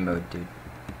a game mode, dude.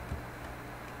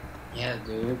 yeah,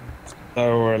 dude.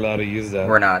 Oh, we're allowed to use that.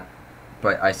 We're not,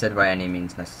 but I said by any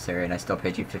means necessary, and I still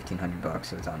paid you $1,500,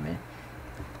 so it's on me.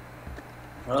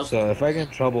 What else? So if I get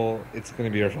in trouble, it's gonna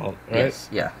be your fault, right? Yes,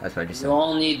 yeah, that's what I just You said.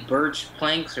 all need birch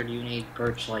planks, or do you need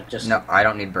birch like just? No, I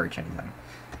don't need birch anything.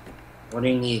 What do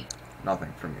you need?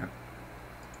 Nothing from you.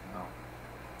 Oh.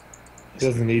 He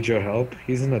doesn't need your help.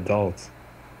 He's an adult.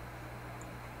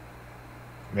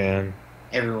 Man,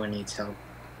 Everyone needs help.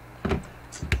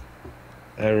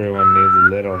 everyone needs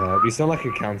a little help. You sound like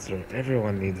a counselor.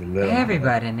 Everyone needs a little help.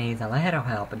 Everybody needs a little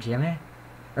help, Jimmy.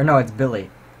 Or no, it's Billy.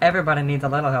 Everybody needs a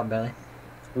little help, Billy.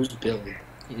 Who's Billy?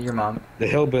 Your mom. The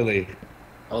hillbilly.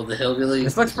 Oh, the hillbilly.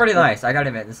 This looks pretty nice. I gotta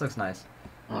admit, this looks nice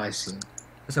Oh, I see.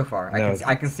 so far. No,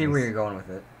 I can it's see where nice. you're going with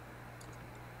it.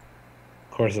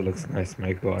 Of course it looks nice,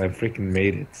 Michael. I freaking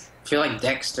made it. I feel like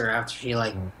Dexter after he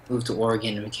moved to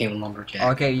Oregon and became a lumberjack.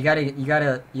 Okay, you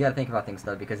gotta think about things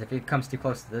though, because if it comes too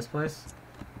close to this place,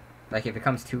 like if it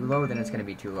comes too low, then it's gonna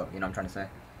be too low. You know what I'm trying to say?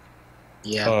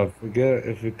 Yeah. Oh,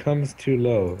 if it comes too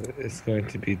low, it's going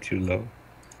to be too low.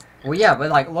 Well, yeah, but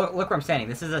like look where I'm standing.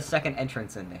 This is a second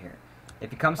entrance into here.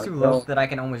 If it comes too low that I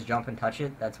can almost jump and touch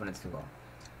it, that's when it's too low.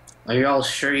 Are you all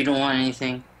sure you don't want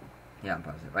anything? Yeah, I'm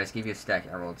positive. I just give you a stack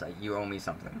of emeralds. Like, you owe me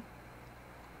something.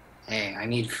 Hey, I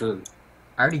need food.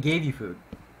 I already gave you food.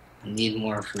 I need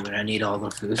more food. I need all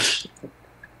the food.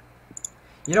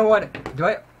 You know what?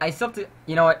 I still have to.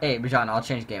 You know what? Hey, Bijan, I'll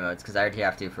change game modes because I already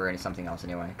have to for something else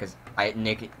anyway. Because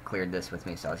Nick cleared this with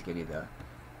me, so I'll just give you the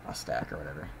a stack or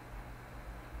whatever.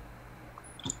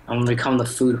 I'm gonna become the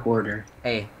food hoarder.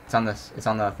 Hey, it's on this. It's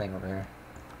on the thing over here.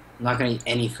 I'm not gonna eat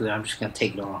any food. I'm just gonna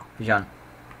take it all. Bijan,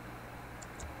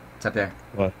 it's up there.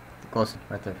 What? Close,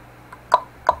 right there.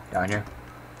 Down here.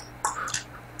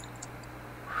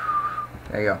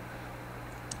 There you go.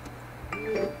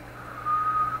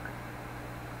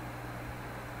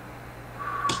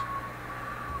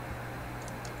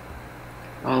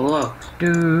 Oh look,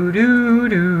 Do do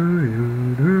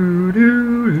do do do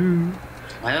do.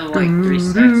 I have like 3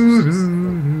 stacks of this. I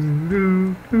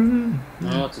don't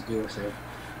know what to do with it.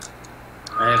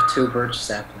 I have 2 birch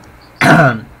saplings.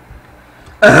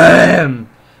 Why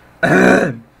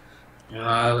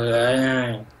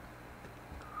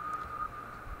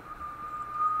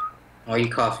are you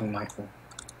coughing, Michael?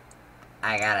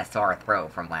 I got a sore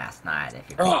throat from last night.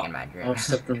 If you're taking my drink. I'm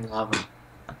sipping lava.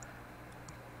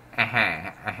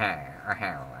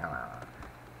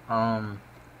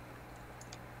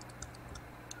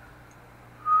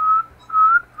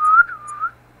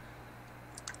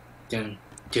 Dun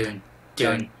dun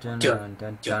dun dun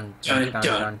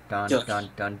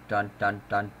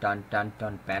dun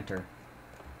dun banter.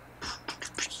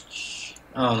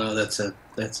 Oh no, that's a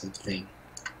thing.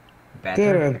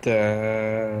 Banter.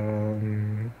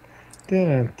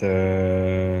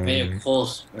 Made of coal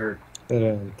or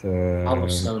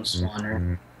cobblestone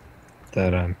spawner.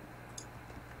 Dun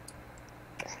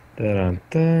dun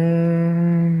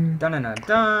dun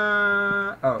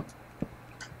dun. Oh.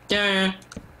 Dun.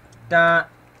 Dun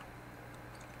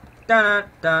dun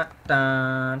dun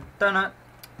dun dun dun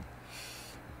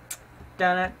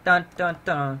dun dun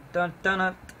dun dun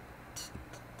dun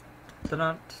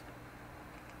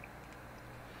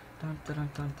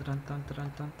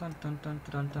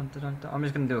dun. I'm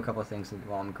just gonna do a couple of things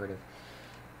while I'm creative,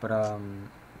 but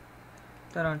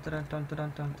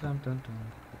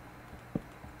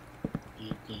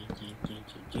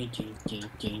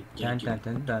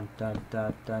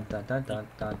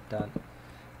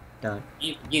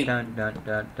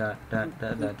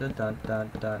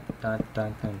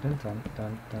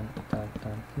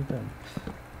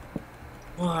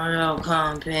Mortal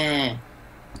Kombat.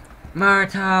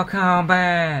 Mortal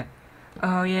Kombat.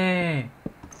 Oh yeah.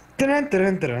 Hey,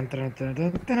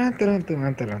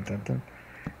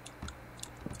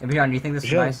 Bijan, do you think this is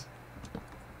Sure. nice?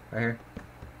 Right here?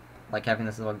 Like having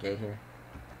this little gate here?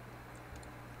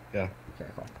 Yeah. Okay,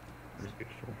 cool.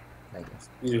 Thank you.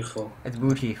 Beautiful. It's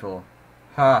beautiful.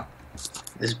 Ha!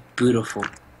 It's beautiful.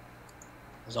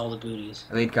 There's all the booties.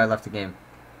 Elite guy left the game.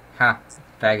 Ha!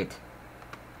 Faggot.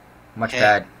 Much Hey.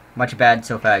 bad. Much bad,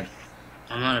 so fag.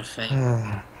 I'm not a fag.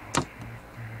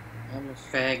 I'm a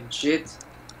fag shit.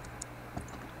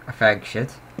 A fag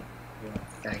shit? You're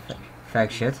a fag.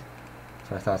 Fag shit?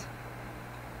 That's what I thought.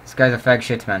 This guy's a fag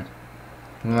shit, man.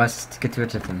 We must get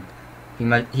rid of him.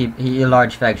 He a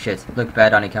large fag shit. Look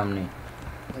bad on economy.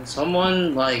 Can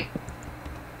someone, like,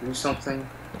 do something?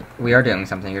 We are doing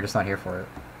something, you're just not here for it.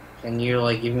 Can you,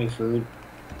 like, give me food?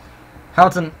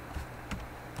 Houghton,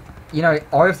 you know,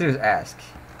 all you have to do is ask.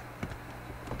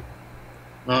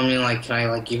 No, I mean, like, can I,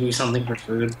 like, give you something for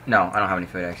food? No, I don't have any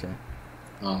food, actually.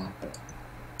 Oh.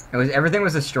 Everything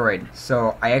was destroyed,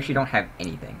 so I actually don't have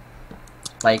anything.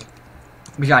 Like,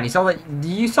 Bijan,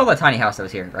 you saw the tiny house that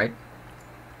was here, right?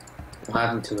 What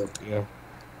happened to it? Yeah.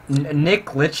 Nick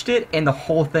glitched it, and the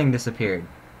whole thing disappeared.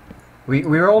 We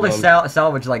were able to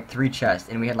salvage like 3 chests,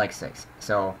 and we had like 6,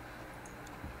 so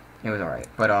it was alright.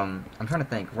 But I'm trying to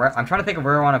think. I'm trying to think of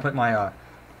where I want to put my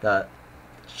the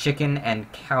chicken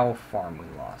and cow farm we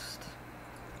lost.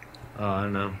 Oh, I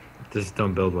don't know. Just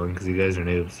don't build one because you guys are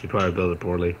noobs. You probably build it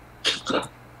poorly.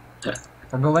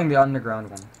 We're building the underground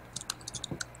one.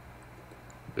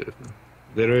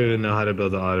 They don't even know how to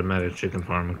build an automatic chicken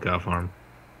farm and cow farm.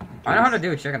 I know how to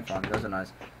do a chicken farm. Those are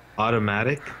nice.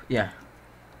 Automatic? Yeah.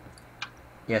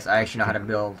 Yes, I actually know how to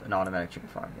build an automatic chicken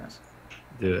farm. Yes.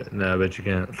 Do it. No, but you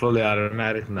can't. Fully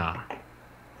automatic? Nah.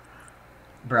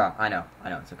 Bro, I know.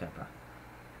 It's okay, bro.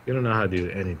 You don't know how to do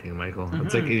anything, Michael.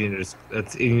 It's like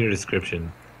that's in your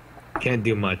description. Can't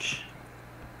do much.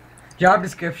 Job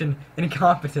description: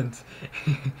 incompetent.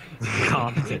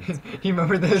 Incompetent. You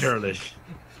remember this? Churlish.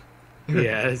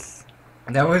 Yes.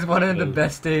 That was one of the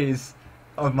best days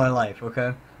of my life.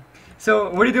 Okay. So,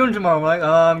 what are you doing tomorrow? I'm like,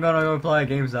 I'm gonna go play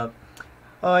GameStop.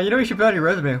 You know you should put on your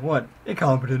resume. What?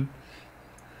 Incompetent.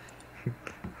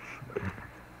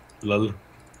 Lol.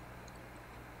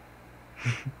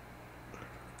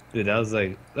 Dude, I was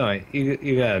like, alright, you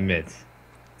gotta admit,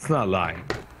 it's not lying.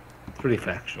 pretty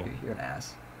factual. You're an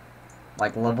ass.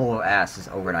 Like, level of ass is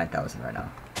over 9,000 right now.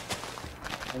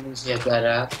 Let me see if that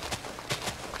app.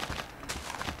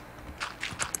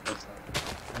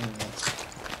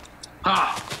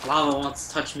 Ha! Lava wants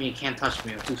to touch me, you can't touch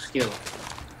me, I'm too skilled.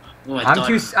 Ooh, I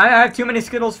have too many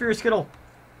Skittles for your Skittle.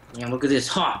 Yeah, look at this,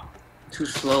 ha! Too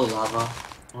slow, Lava.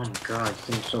 Oh my god,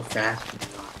 you're getting so fast.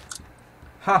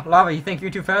 Ha, Lava, you think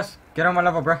you're too fast? Get on my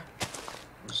level, bruh.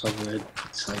 I'm so good.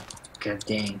 It's like, god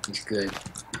dang, he's good.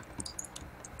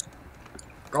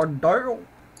 God damn.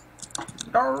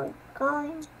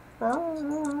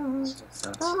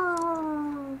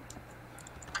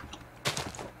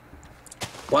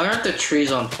 Why aren't the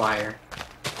trees on fire?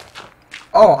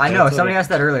 Oh, I know. That's Somebody what asked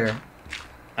that earlier.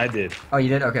 I did. Oh, you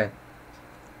did? Okay.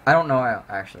 I don't know,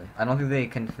 actually. I don't think they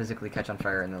can physically catch on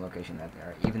fire in the location that they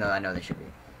are, even though I know they should be.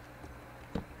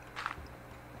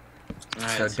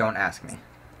 Alright. So don't ask me.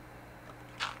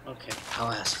 Okay,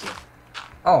 I'll ask you.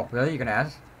 Oh, really? You're gonna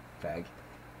ask? Fag.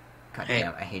 God Hey.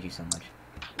 damn, I hate you so much.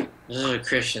 This is a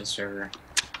Christian server.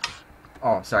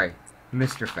 Oh, sorry.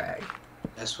 Mr. Fag.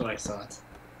 That's what I thought.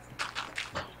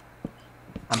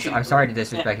 I'm sorry to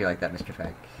disrespect you like that, Mr.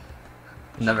 Fag.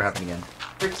 Never happen again.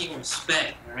 Freaking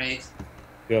respect, alright?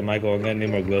 Yo, Michael, I'm gonna need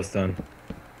more glowstone.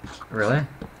 Really? How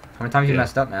many times you Yeah.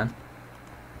 messed up, man?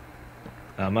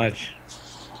 Not much.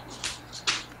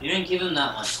 You didn't give him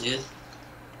that much, dude.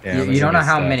 Yeah, You don't know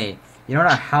how many. You don't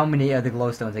know how many of the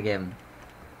glowstones I gave him.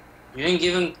 You didn't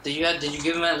give him. Did you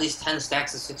give him at least 10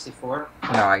 stacks of 64?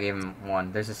 No, I gave him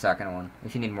one. There's a second one.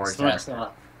 If you need more, just ask.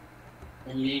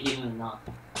 And you didn't give him enough.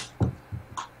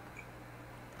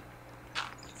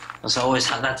 That's always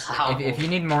how. That's how. If you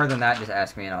need more than that, just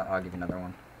ask me and I'll give you another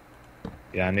one.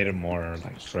 Yeah, I needed more,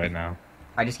 like, right now.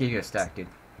 I just gave you a stack, dude.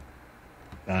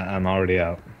 I'm already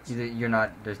out. You're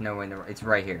not. There's no way in the. It's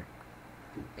right here.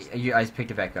 I just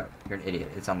picked it back up. You're an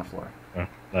idiot. It's on the floor. Oh,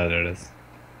 there it is.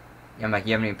 I'm like,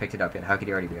 you haven't even picked it up yet. How could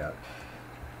you already be out?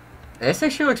 This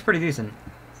actually looks pretty decent.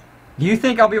 Do you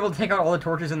think I'll be able to take out all the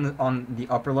torches on the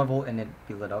upper level and it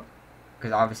be lit up?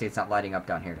 Because obviously it's not lighting up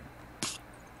down here.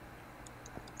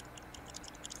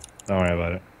 Don't worry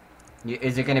about it.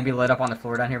 Is it going to be lit up on the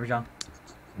floor down here, Bijan?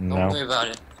 No. Don't worry about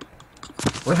it.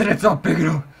 Well, then it's not big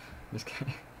enough. Just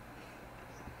kidding.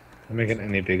 If I make it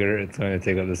any bigger, it's going to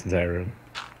take up this entire room.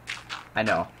 I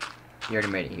know. You already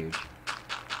made it huge.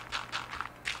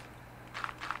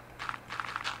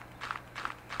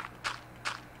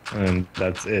 And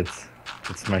that's it.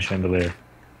 It's my chandelier.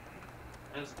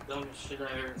 That's the dumbest shit I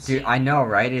ever Dude, seen. I know,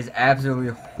 right? It is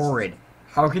absolutely horrid.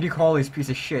 How could you call this piece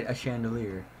of shit a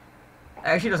chandelier? It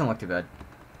actually doesn't look too bad.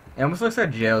 It almost looks like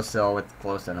a jail cell with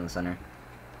glowstone in the center.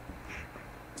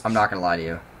 I'm not gonna lie to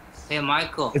you. Hey,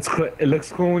 Michael. It's cool. It looks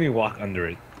cool when you walk under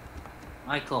it.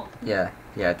 Michael. Yeah,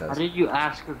 it How does. did you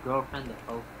ask your girlfriend to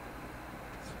help?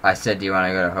 I said, do you want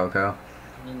to go to Hoko?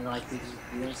 I mean, like, did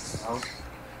you do anything else?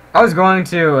 I was going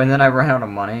to, and then I ran out of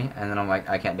money, and then I'm like,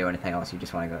 I can't do anything else. You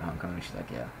just want to go to Hong Kong? And she's like,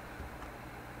 yeah.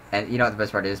 And you know what the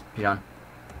best part is, John?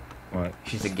 What?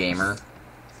 She's a gamer.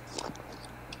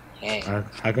 Hey.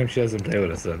 How come she doesn't play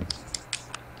with us then?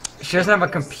 She doesn't have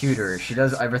a computer. She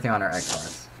does everything on her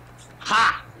Xbox.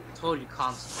 Ha! Told you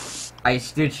console. I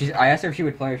asked her if she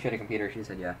would play if she had a computer. She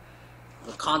said, yeah.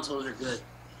 The consoles are good.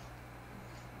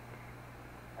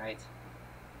 Right.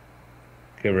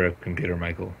 Give her a computer,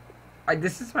 Michael.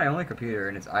 This is my only computer,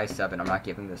 and it's i7. I'm not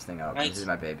giving this thing up. Right. This is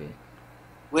my baby.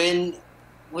 When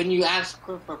you ask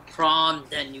her for prom,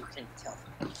 then you can tell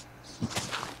her.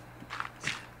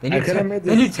 Then I you, could've made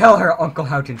then this- you tell her Uncle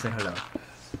Houghton said hello.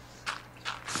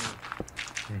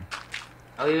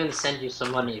 I'll even send you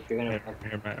some money if you're gonna.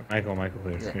 Here, Michael,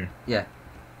 here. Yeah. Here. Yeah.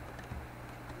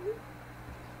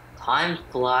 Time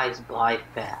flies by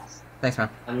fast. Thanks, man.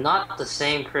 I'm not the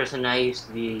same person I used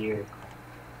to be a year ago.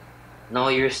 No,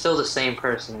 you're still the same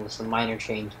person with some minor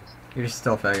changes. You're just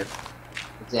still a faggot.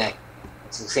 Exactly.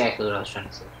 That's exactly what I was trying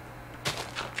to say.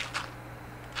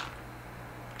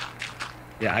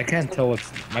 Yeah, I can't tell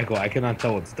what's... Michael, I cannot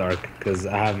tell what's dark, because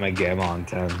I have my gamma on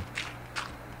 10.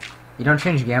 You don't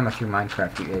change gamma through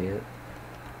Minecraft, you idiot.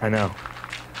 I know.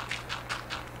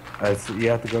 You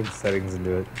have to go into settings and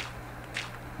do it.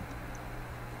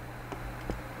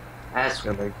 That's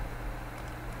Yeah, like,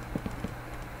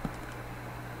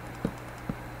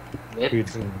 it.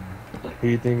 who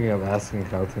you thinking of asking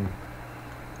Houghton?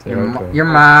 Your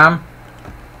mom.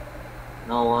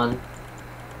 No one.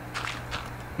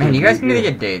 Man, you guys need to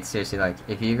get dates, seriously. Like,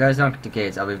 if you guys don't get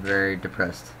dates, I'll be very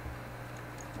depressed.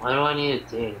 Why do I need a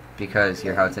date? Because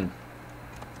you're Houghton.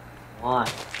 Why?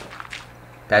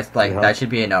 That's like, Yeah. that should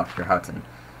be enough. You're Houghton.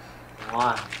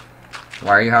 Why?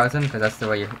 Why are you Houghton? Because that's the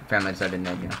way your family decided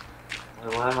to name you.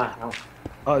 Why am I help?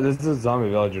 Oh, this is a zombie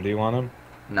villager. Do you want him?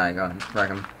 No, you go ahead. Wreck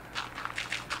him.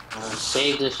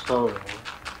 Save this photo.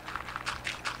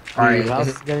 Alright, Dude, is house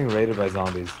it- is getting raided by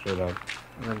zombies, straight up.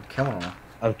 Then kill them all.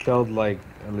 I've killed like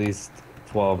at least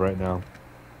 12 right now.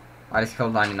 I just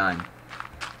killed 99.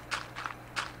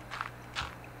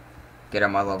 Get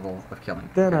on my level of killing.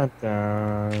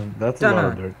 Dun-dun-dun. That's a lot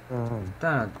of dirt. Dun.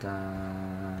 Dun,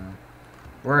 dun.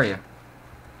 Where are you?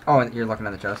 Oh, you're looking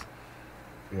at the chest.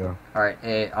 Yeah. Alright,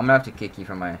 hey, I'm gonna have to kick you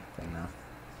from my thing now.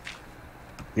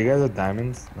 You guys have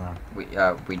diamonds? No. We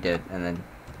did, and then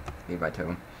Levi took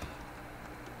them.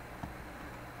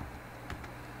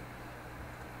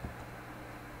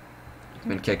 You've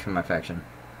been kicked from my faction.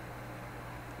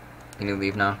 Can you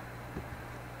leave now?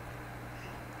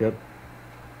 Yep.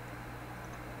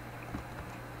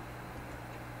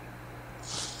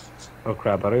 Oh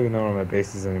crap, I don't even know where my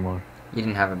base is anymore. You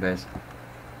didn't have a base.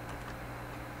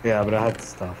 Yeah, but I had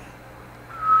stuff.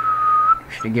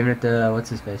 Should have given it to, what's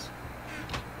his face?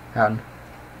 Houghton.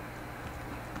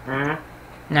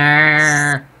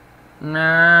 Nah.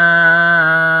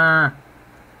 Nah.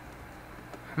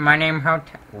 My name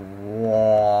Houghton.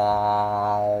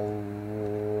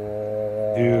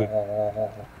 Dude.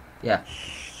 Yeah.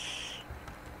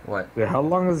 What? Dude, how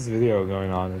long is this video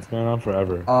going on? It's going on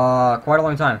forever. Quite a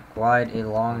long time. Quite a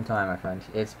long time, my friend.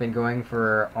 It's been going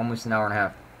for almost an hour and a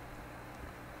half.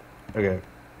 Okay.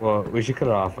 Well, we should cut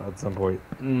it off at some point.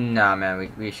 Nah,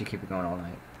 man, we should keep it going all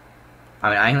night. I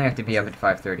mean, I only have to be up at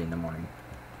 5:30 in the morning.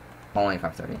 Only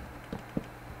 5:30.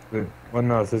 Well,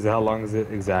 no, it says how long is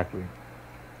it exactly?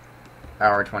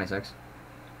 Hour 26.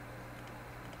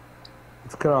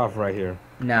 Let's cut off right here.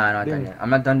 Nah, I'm not done Yeah. yet. I'm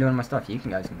not done doing my stuff. You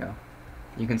guys can go.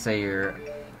 You can say your,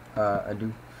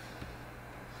 adieu.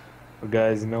 Well,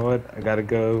 guys, you know what? I gotta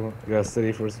go. I gotta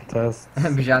study for some tests.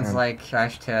 Bijan's and- like,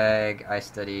 hashtag, I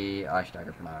study,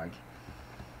 hashtag, blog.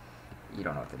 You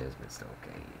don't know what that is, but it's still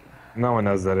okay. No one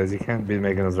knows that is. You can't be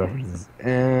making those references.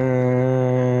 And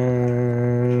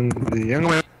the young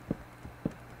man.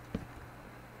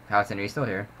 Houghton, are you still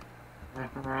here?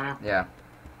 Yeah.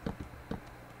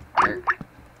 Where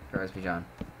is Bijan?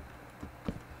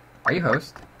 Are you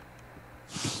host?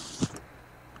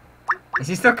 Is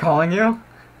he still calling you?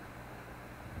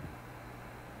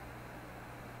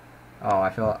 Oh, I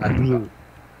feel.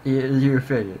 You're a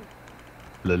faggot.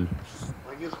 Lol.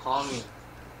 Why'd you call me?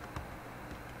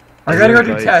 I gotta go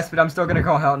do Guys. tests, but I'm still gonna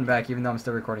call Houghton back, even though I'm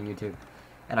still recording YouTube.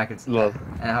 And I could. Lol.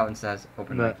 And Houghton says,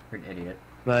 "Open No. mic, you're an idiot."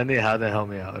 No, I need how to help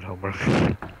me out with homework.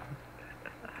 I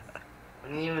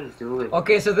didn't even do it.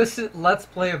 Okay, so this Let's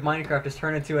Play of Minecraft has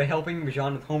turned into a helping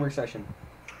Bijan with homework session.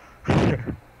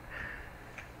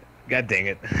 God dang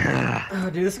it. Oh,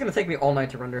 dude, this is gonna take me all night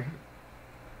to render.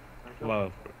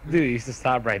 Well, dude, you should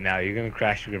stop right now. You're gonna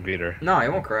crash your computer. No, it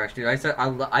won't crash, dude. I said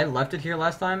I left it here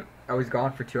last time. I was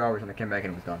gone for 2 hours and I came back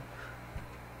and it was done.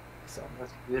 So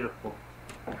That's beautiful.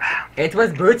 it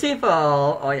was beautiful.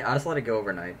 Oh yeah, I just let it go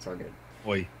overnight. It's all good.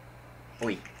 Oi.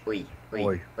 Oi, oi, oi,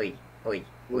 Oi. oi, oi,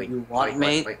 oi. You what, oi,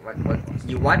 mate? What?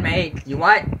 You what, mate? You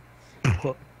what?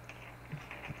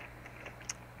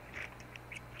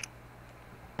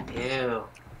 Ew.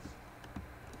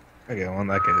 Okay, well, in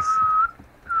that case.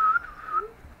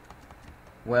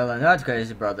 Well, in that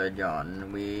case, brother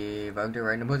John, we bugged it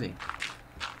right in the pussy.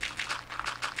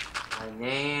 My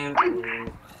name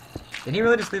Did he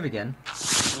really just leave again?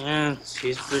 is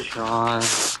Bijan.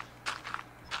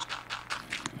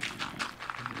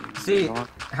 See,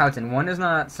 Houghton, one is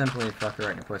not simply fuck her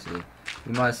right in the pussy.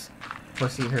 You must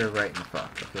pussy her right in the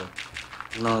fuck, okay?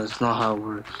 No, that's not how it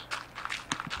works.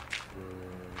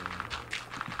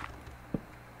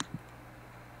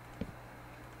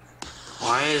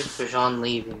 Why is Bijan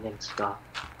leaving and stuff?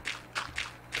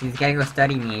 He's gotta go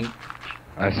study me.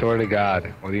 I swear to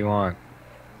God. What do you want?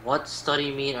 What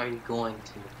study meet are you going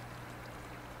to? What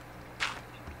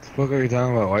the fuck are you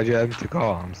talking about? Why'd you add me to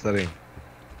call? I'm studying.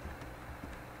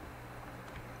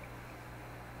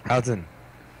 Houghton.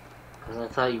 Because I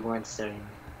thought you weren't studying.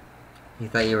 He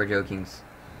thought you were joking.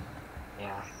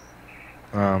 Yeah.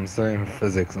 I'm studying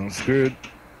physics. I'm screwed.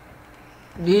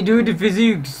 We do the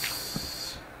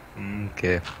physics.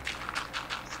 Okay.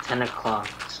 It's 10 o'clock.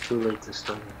 It's too late to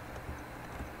study.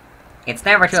 It's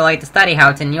never too late to study,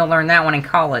 Houghton. You'll learn that one in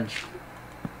college.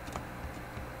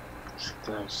 This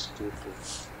guy's stupid.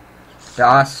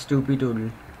 Das stupid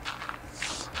doodle.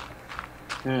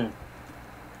 Hmm.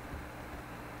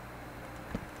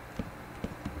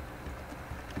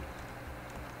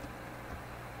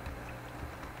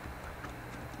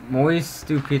 Muy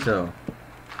stupido.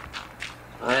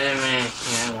 Wait a minute.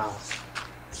 Hang on.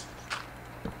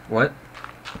 What?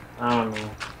 I don't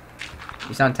know.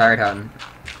 You sound tired, Houghton.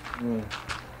 Mm.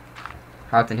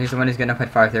 Houghton, who's the one who's getting up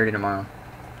at 5:30 tomorrow?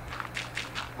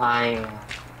 I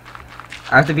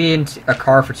I have to be in a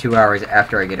car for 2 hours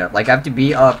after I get up. Like, I have to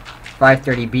be up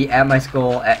 5:30, be at my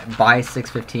school by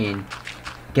 6:15,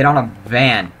 get on a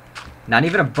van, not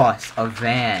even a bus, a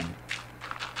van,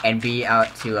 and be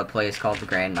out to a place called the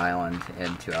Grand Island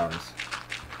in 2 hours.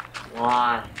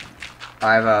 why?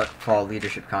 I have a fall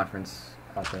leadership conference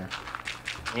out there.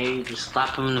 Maybe you just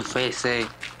slap him in the face, say,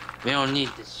 "We don't need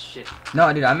this shit."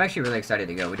 No, dude, I'm actually really excited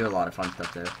to go. We do a lot of fun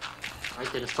stuff there. I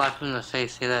did slap him in the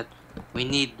face, say that we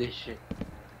need this shit.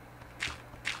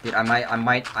 Dude,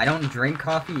 I don't drink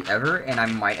coffee ever, and I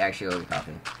might actually go get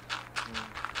coffee.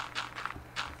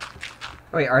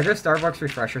 Wait, are those Starbucks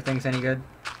refresher things any good?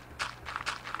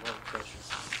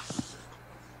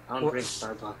 I don't drink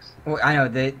Starbucks. Well, I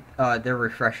know, they're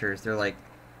refreshers. They're like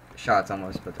shots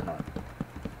almost, but they're not.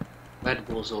 Red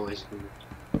Bull's always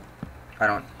good. I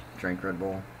don't drink Red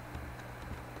Bull.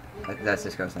 That's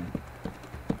disgusting.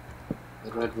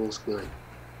 The Red Bull's good.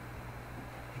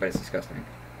 But it's disgusting.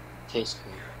 Tastes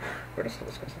good. But it's still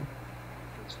disgusting.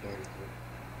 It's very good.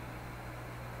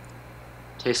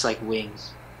 Tastes like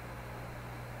wings.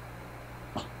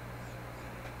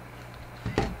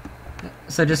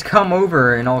 So just come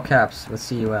over in all caps with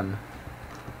CUM.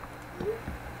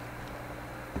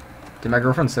 Dude, my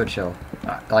girlfriend's so chill.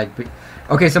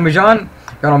 Okay, so Bijan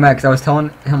got all mad because I was telling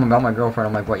him about my girlfriend.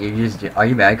 I'm like, what, are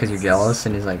you mad because you're jealous?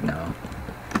 And he's like, no.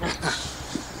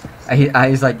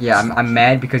 He's like, yeah, I'm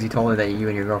mad because you told her that you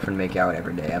and your girlfriend make out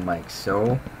every day. I'm like,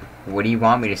 so, what do you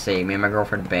want me to say? Me and my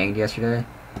girlfriend banged yesterday?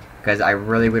 Because I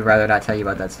really would rather not tell you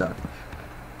about that stuff.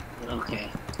 Okay.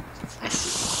 I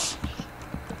see.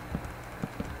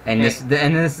 And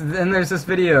there's this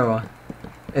video.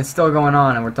 It's still going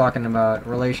on, and we're talking about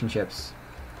relationships.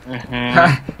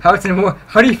 Mm-hmm.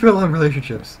 How do you feel on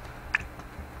relationships?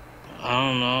 I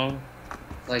don't know.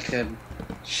 Like a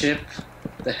ship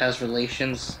that has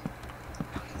relations.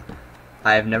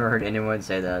 I have never heard anyone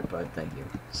say that, but thank you.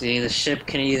 See, the ship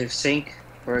can either sink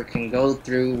or it can go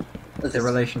through The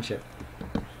relationship.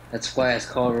 That's why it's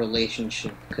called a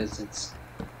relationship, because it's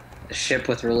a ship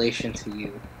with relation to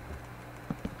you.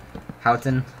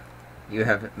 Houghton, you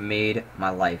have made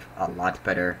my life a lot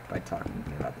better by talking to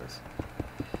me about this.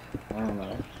 I don't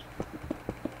know.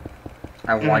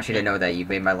 I want you to know that you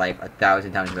made my life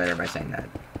 1,000 times better by saying that.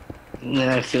 And then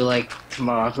I feel like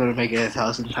tomorrow I'm gonna make it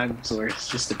 1,000 times worse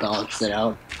just to balance it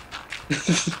out.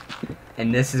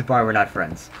 And this is why we're not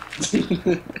friends.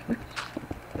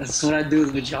 That's what I do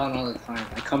with Bijan all the time.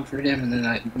 I comfort him and then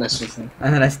I mess with him.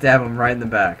 And then I stab him right in the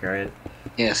back, alright?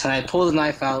 Yes, and I pull the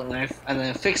knife out and then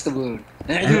I fix the wound.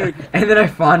 And I do it again. And then I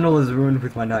fondle his wound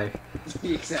with my knife.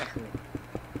 Exactly.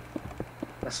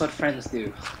 That's what friends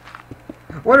do.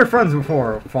 What are friends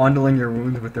for? Fondling your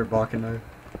wounds with their balkan knife?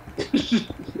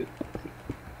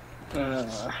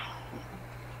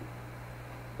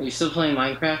 Are you still playing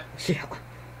Minecraft? Yeah.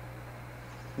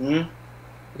 Hmm?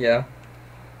 Yeah.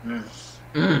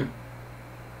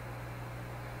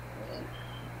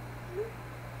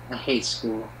 I hate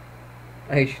school.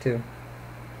 I hate you too.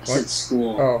 I said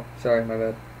school. Oh, sorry, my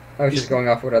bad. I was just going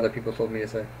off what other people told me to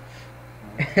say.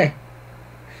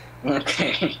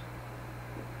 Okay.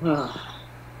 I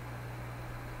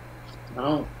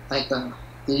don't like the.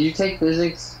 Did you take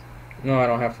physics? No, I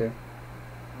don't have to.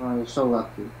 Oh, you're so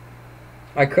lucky.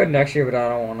 I could next year, but I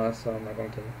don't want to, so I'm not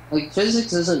going to. Like,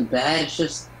 physics isn't bad, it's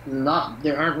just not.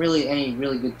 There aren't really any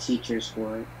really good teachers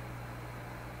for it.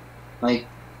 Like,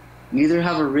 you either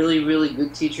have a really, really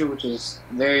good teacher, which is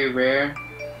very rare,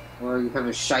 or you have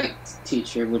a shite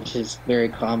teacher, which is very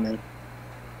common.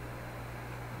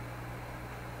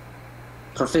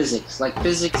 For physics. Like,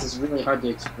 physics is really hard to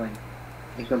explain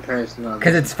in comparison to others.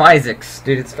 Because it's physics,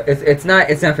 dude. It's not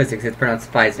physics. It's pronounced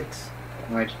physics.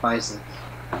 Right, physics.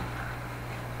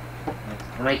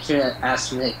 I'll make sure to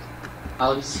ask Nick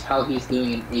how he's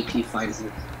doing in AP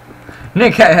physics.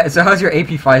 Nick, so how's your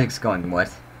AP physics going? What?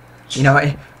 You know,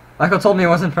 Michael told me it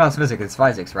wasn't pronounced physics. It's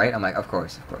physics, right? I'm like, of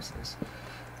course it is.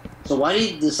 So why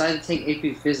did you decide to take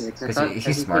AP physics? Because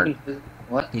he's smart.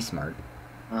 What? He's smart.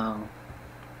 Oh.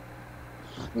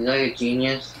 Is that a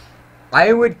genius?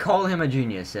 I would call him a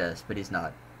genius, yes, but he's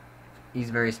not.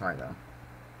 He's very smart, though.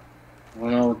 I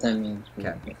don't know what that means.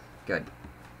 Okay, good.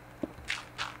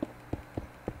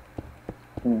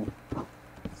 Hmm.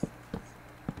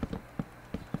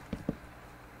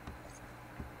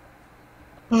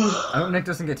 I hope Nick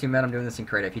doesn't get too mad I'm doing this in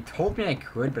creative. He told me I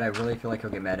could, but I really feel like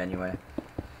he'll get mad anyway.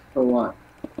 For what?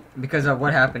 Because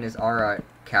what happened is our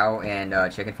cow and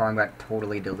chicken farm got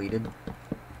totally deleted.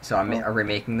 So I'm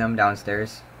remaking them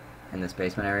downstairs in this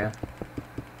basement area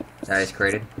that I just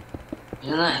created.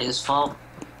 Isn't that his fault?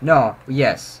 No,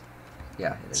 yes.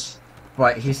 Yeah, it is.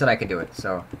 But he said I could do it,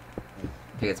 so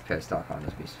if he gets pissed off, I'll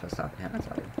just be pissed off at him. That's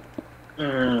all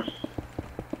right.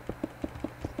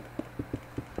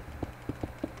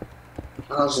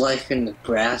 How's life in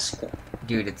Nebraska?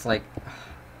 Dude, it's like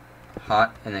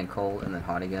hot and then cold and then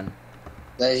hot again.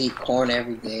 Does he eat corn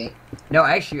every day? No,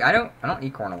 actually, I don't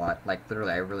eat corn a lot. Like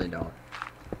literally, I really don't.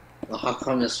 Well, how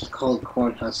come it's called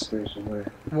corn huskers?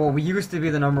 Well, we used to be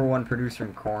the #1 producer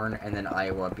in corn, and then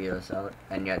Iowa beat us out,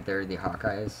 and yet they're the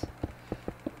Hawkeyes.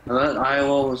 I thought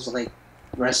Iowa was like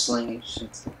wrestling and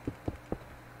shit.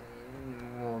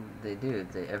 Well, they do.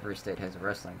 Every state has a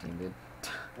wrestling team, dude.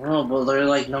 No, but they're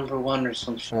like #1 or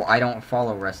some shit. Well, I don't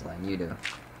follow wrestling. You do.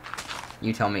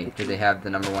 You tell me. Did they have the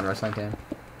 #1 wrestling team?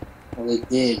 Well, they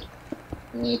did.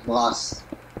 And they lost.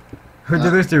 Who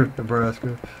did this to?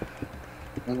 Nebraska.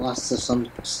 They lost to some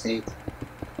state.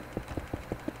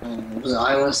 Was it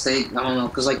Iowa State? I don't know,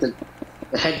 because like the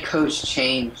head coach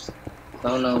changed. I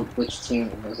don't know which team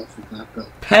it was. I forgot.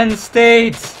 But Penn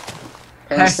State.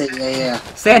 Penn State, yeah.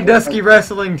 Sandusky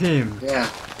wrestling team. Yeah.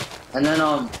 And then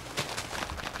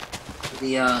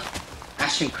the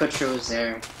Ashton Kutcher was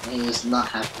there, and he was not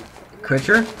happy.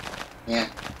 Kutcher? Yeah.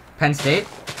 Penn State?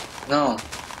 No,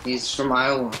 he's from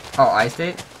Iowa. Oh,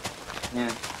 I-State?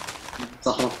 Yeah.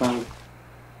 The whole thing.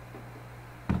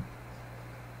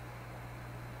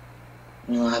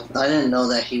 You know, I didn't know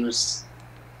that he was.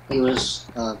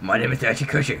 My name is Ashton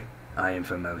Kutcher. I am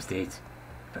from Iowa State.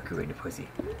 Fuck away the pussy.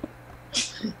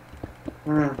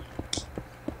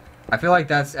 I feel like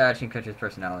that's Ashton Kutcher's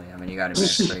personality. I mean, you gotta admit,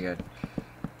 it's pretty good.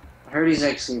 I heard he's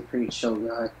actually a pretty chill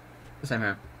guy. Same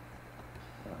here.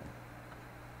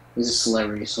 He's a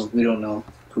celebrity, so we don't know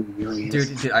who he really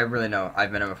is. Dude, I really know.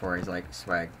 I've met him before. He's like,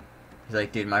 swag. He's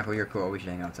like, dude, Michael, you're cool. We should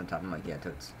hang out sometime. I'm like, yeah,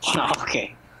 toots.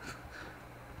 Okay.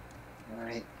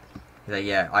 Alright. He's like,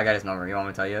 yeah, I got his number. You want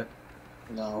me to tell you it?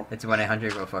 No. It's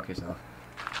 1-800, go fuck yourself.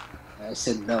 I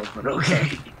said no, but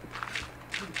okay.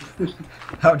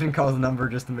 Houghton calls the number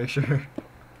just to make sure.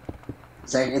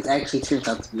 It actually turns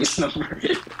out to be his number.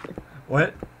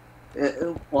 What?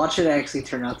 Watch it actually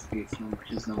turn out to be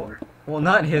his number. Well,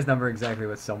 not his number exactly,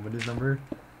 but somebody's number.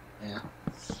 Yeah.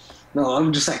 No,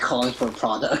 I'm just like calling for a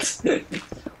product.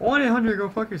 1-800, go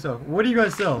fuck yourself. What do you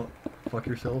guys sell? Fuck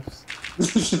yourselves.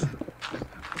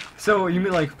 So, you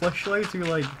mean like fleshlights or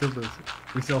like dildos?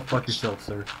 We sell fuck yourself,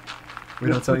 sir. We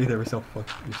don't sell either, we sell fuck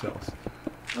yourselves.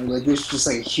 I'm like, it's just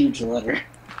like a huge letter.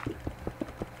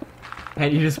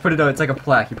 And you just put it out, it's like a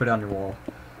plaque, you put it on your wall.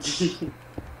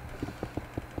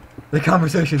 The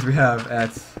conversations we have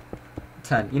at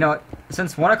 10. You know,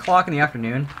 since 1 o'clock in the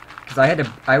afternoon, because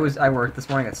I worked this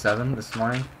morning at 7 this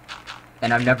morning,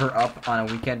 and I'm never up on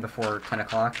a weekend before 10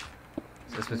 o'clock,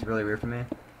 so this was really weird for me.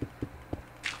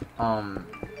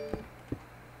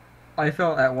 I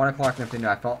felt at 1 o'clock in the afternoon,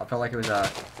 I felt like it was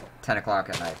 10 o'clock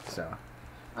at night, so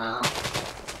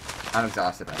I'm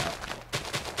exhausted right now.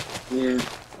 Dude,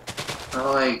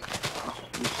 I'm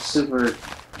super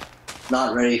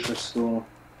not ready for school.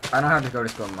 I don't have to go to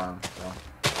school tomorrow, so.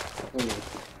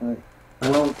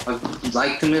 I'd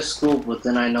like to miss school, but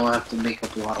then I know I have to make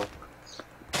up a lot of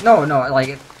work. No,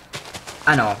 like,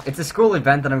 I know. It's a school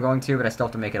event that I'm going to, but I still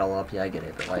have to make it all up. Yeah, I get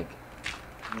it, but like...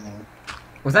 Yeah.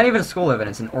 Well, it's not even a school event,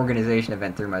 it's an organization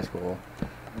event through my school.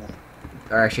 Yeah.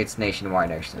 Or actually, it's nationwide,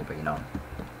 actually, but you know.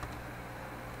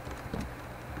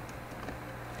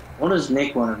 What does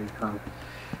Nick want to become?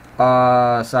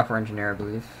 Software engineer, I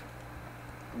believe.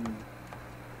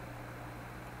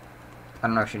 I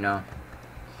don't actually know.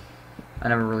 I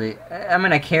never really... I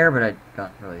mean, I care, but I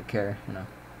don't really care, you know.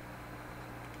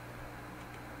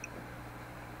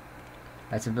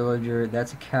 That's a villager,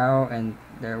 that's a cow, and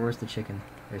where's the chicken?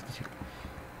 There's the chicken.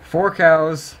 4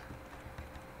 cows,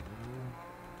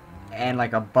 and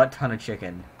like a butt ton of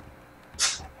chicken.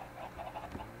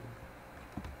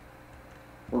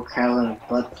 4 cows and a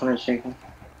butt ton of chicken?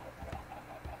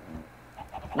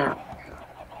 No.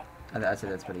 I'd say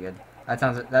that's pretty good.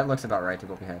 That looks about right to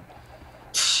what we had.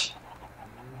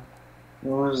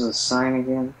 What was the sign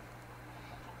again?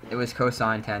 It was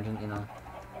cosine tangent, you know.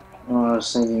 Oh, I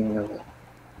was thinking of it.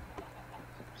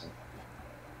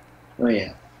 Oh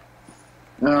yeah.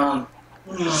 I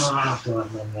have to run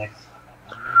my neck.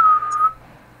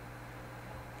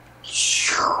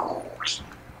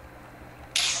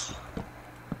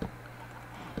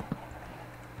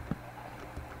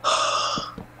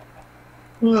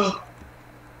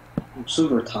 I'm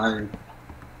super tired.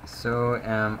 So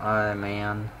am I,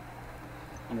 man.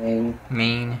 Man.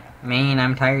 Mean,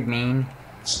 I'm tired, mean.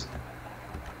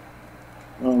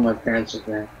 Oh, my parents are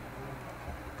back.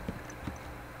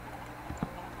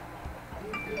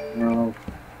 No.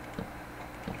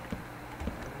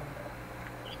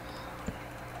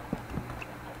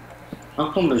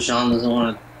 How come Bijan doesn't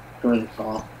want to join the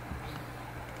call?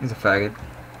 He's a faggot.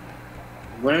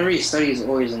 Whenever he studies, he's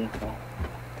always in the call.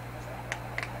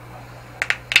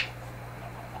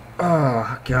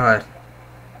 Oh god.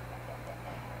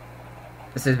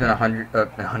 This has been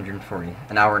 140,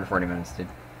 an hour and 40 minutes, dude.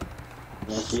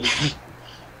 This is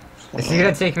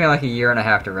gonna take me like a year and a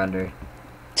half to render.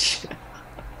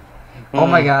 Oh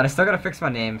my god, I still gotta fix my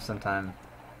name sometime.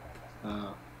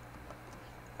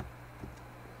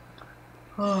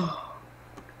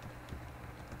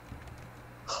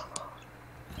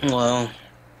 Well.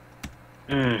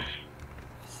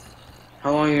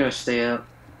 How long are you gonna stay up?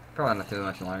 Probably not too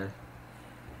much longer.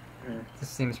 Mm. This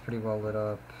seems pretty well lit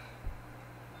up.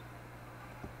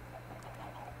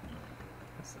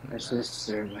 I just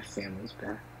serve my family's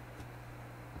back.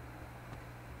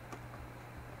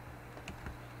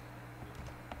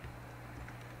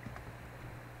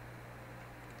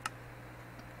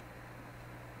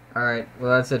 Alright,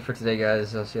 well that's it for today,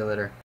 guys. I'll see you later.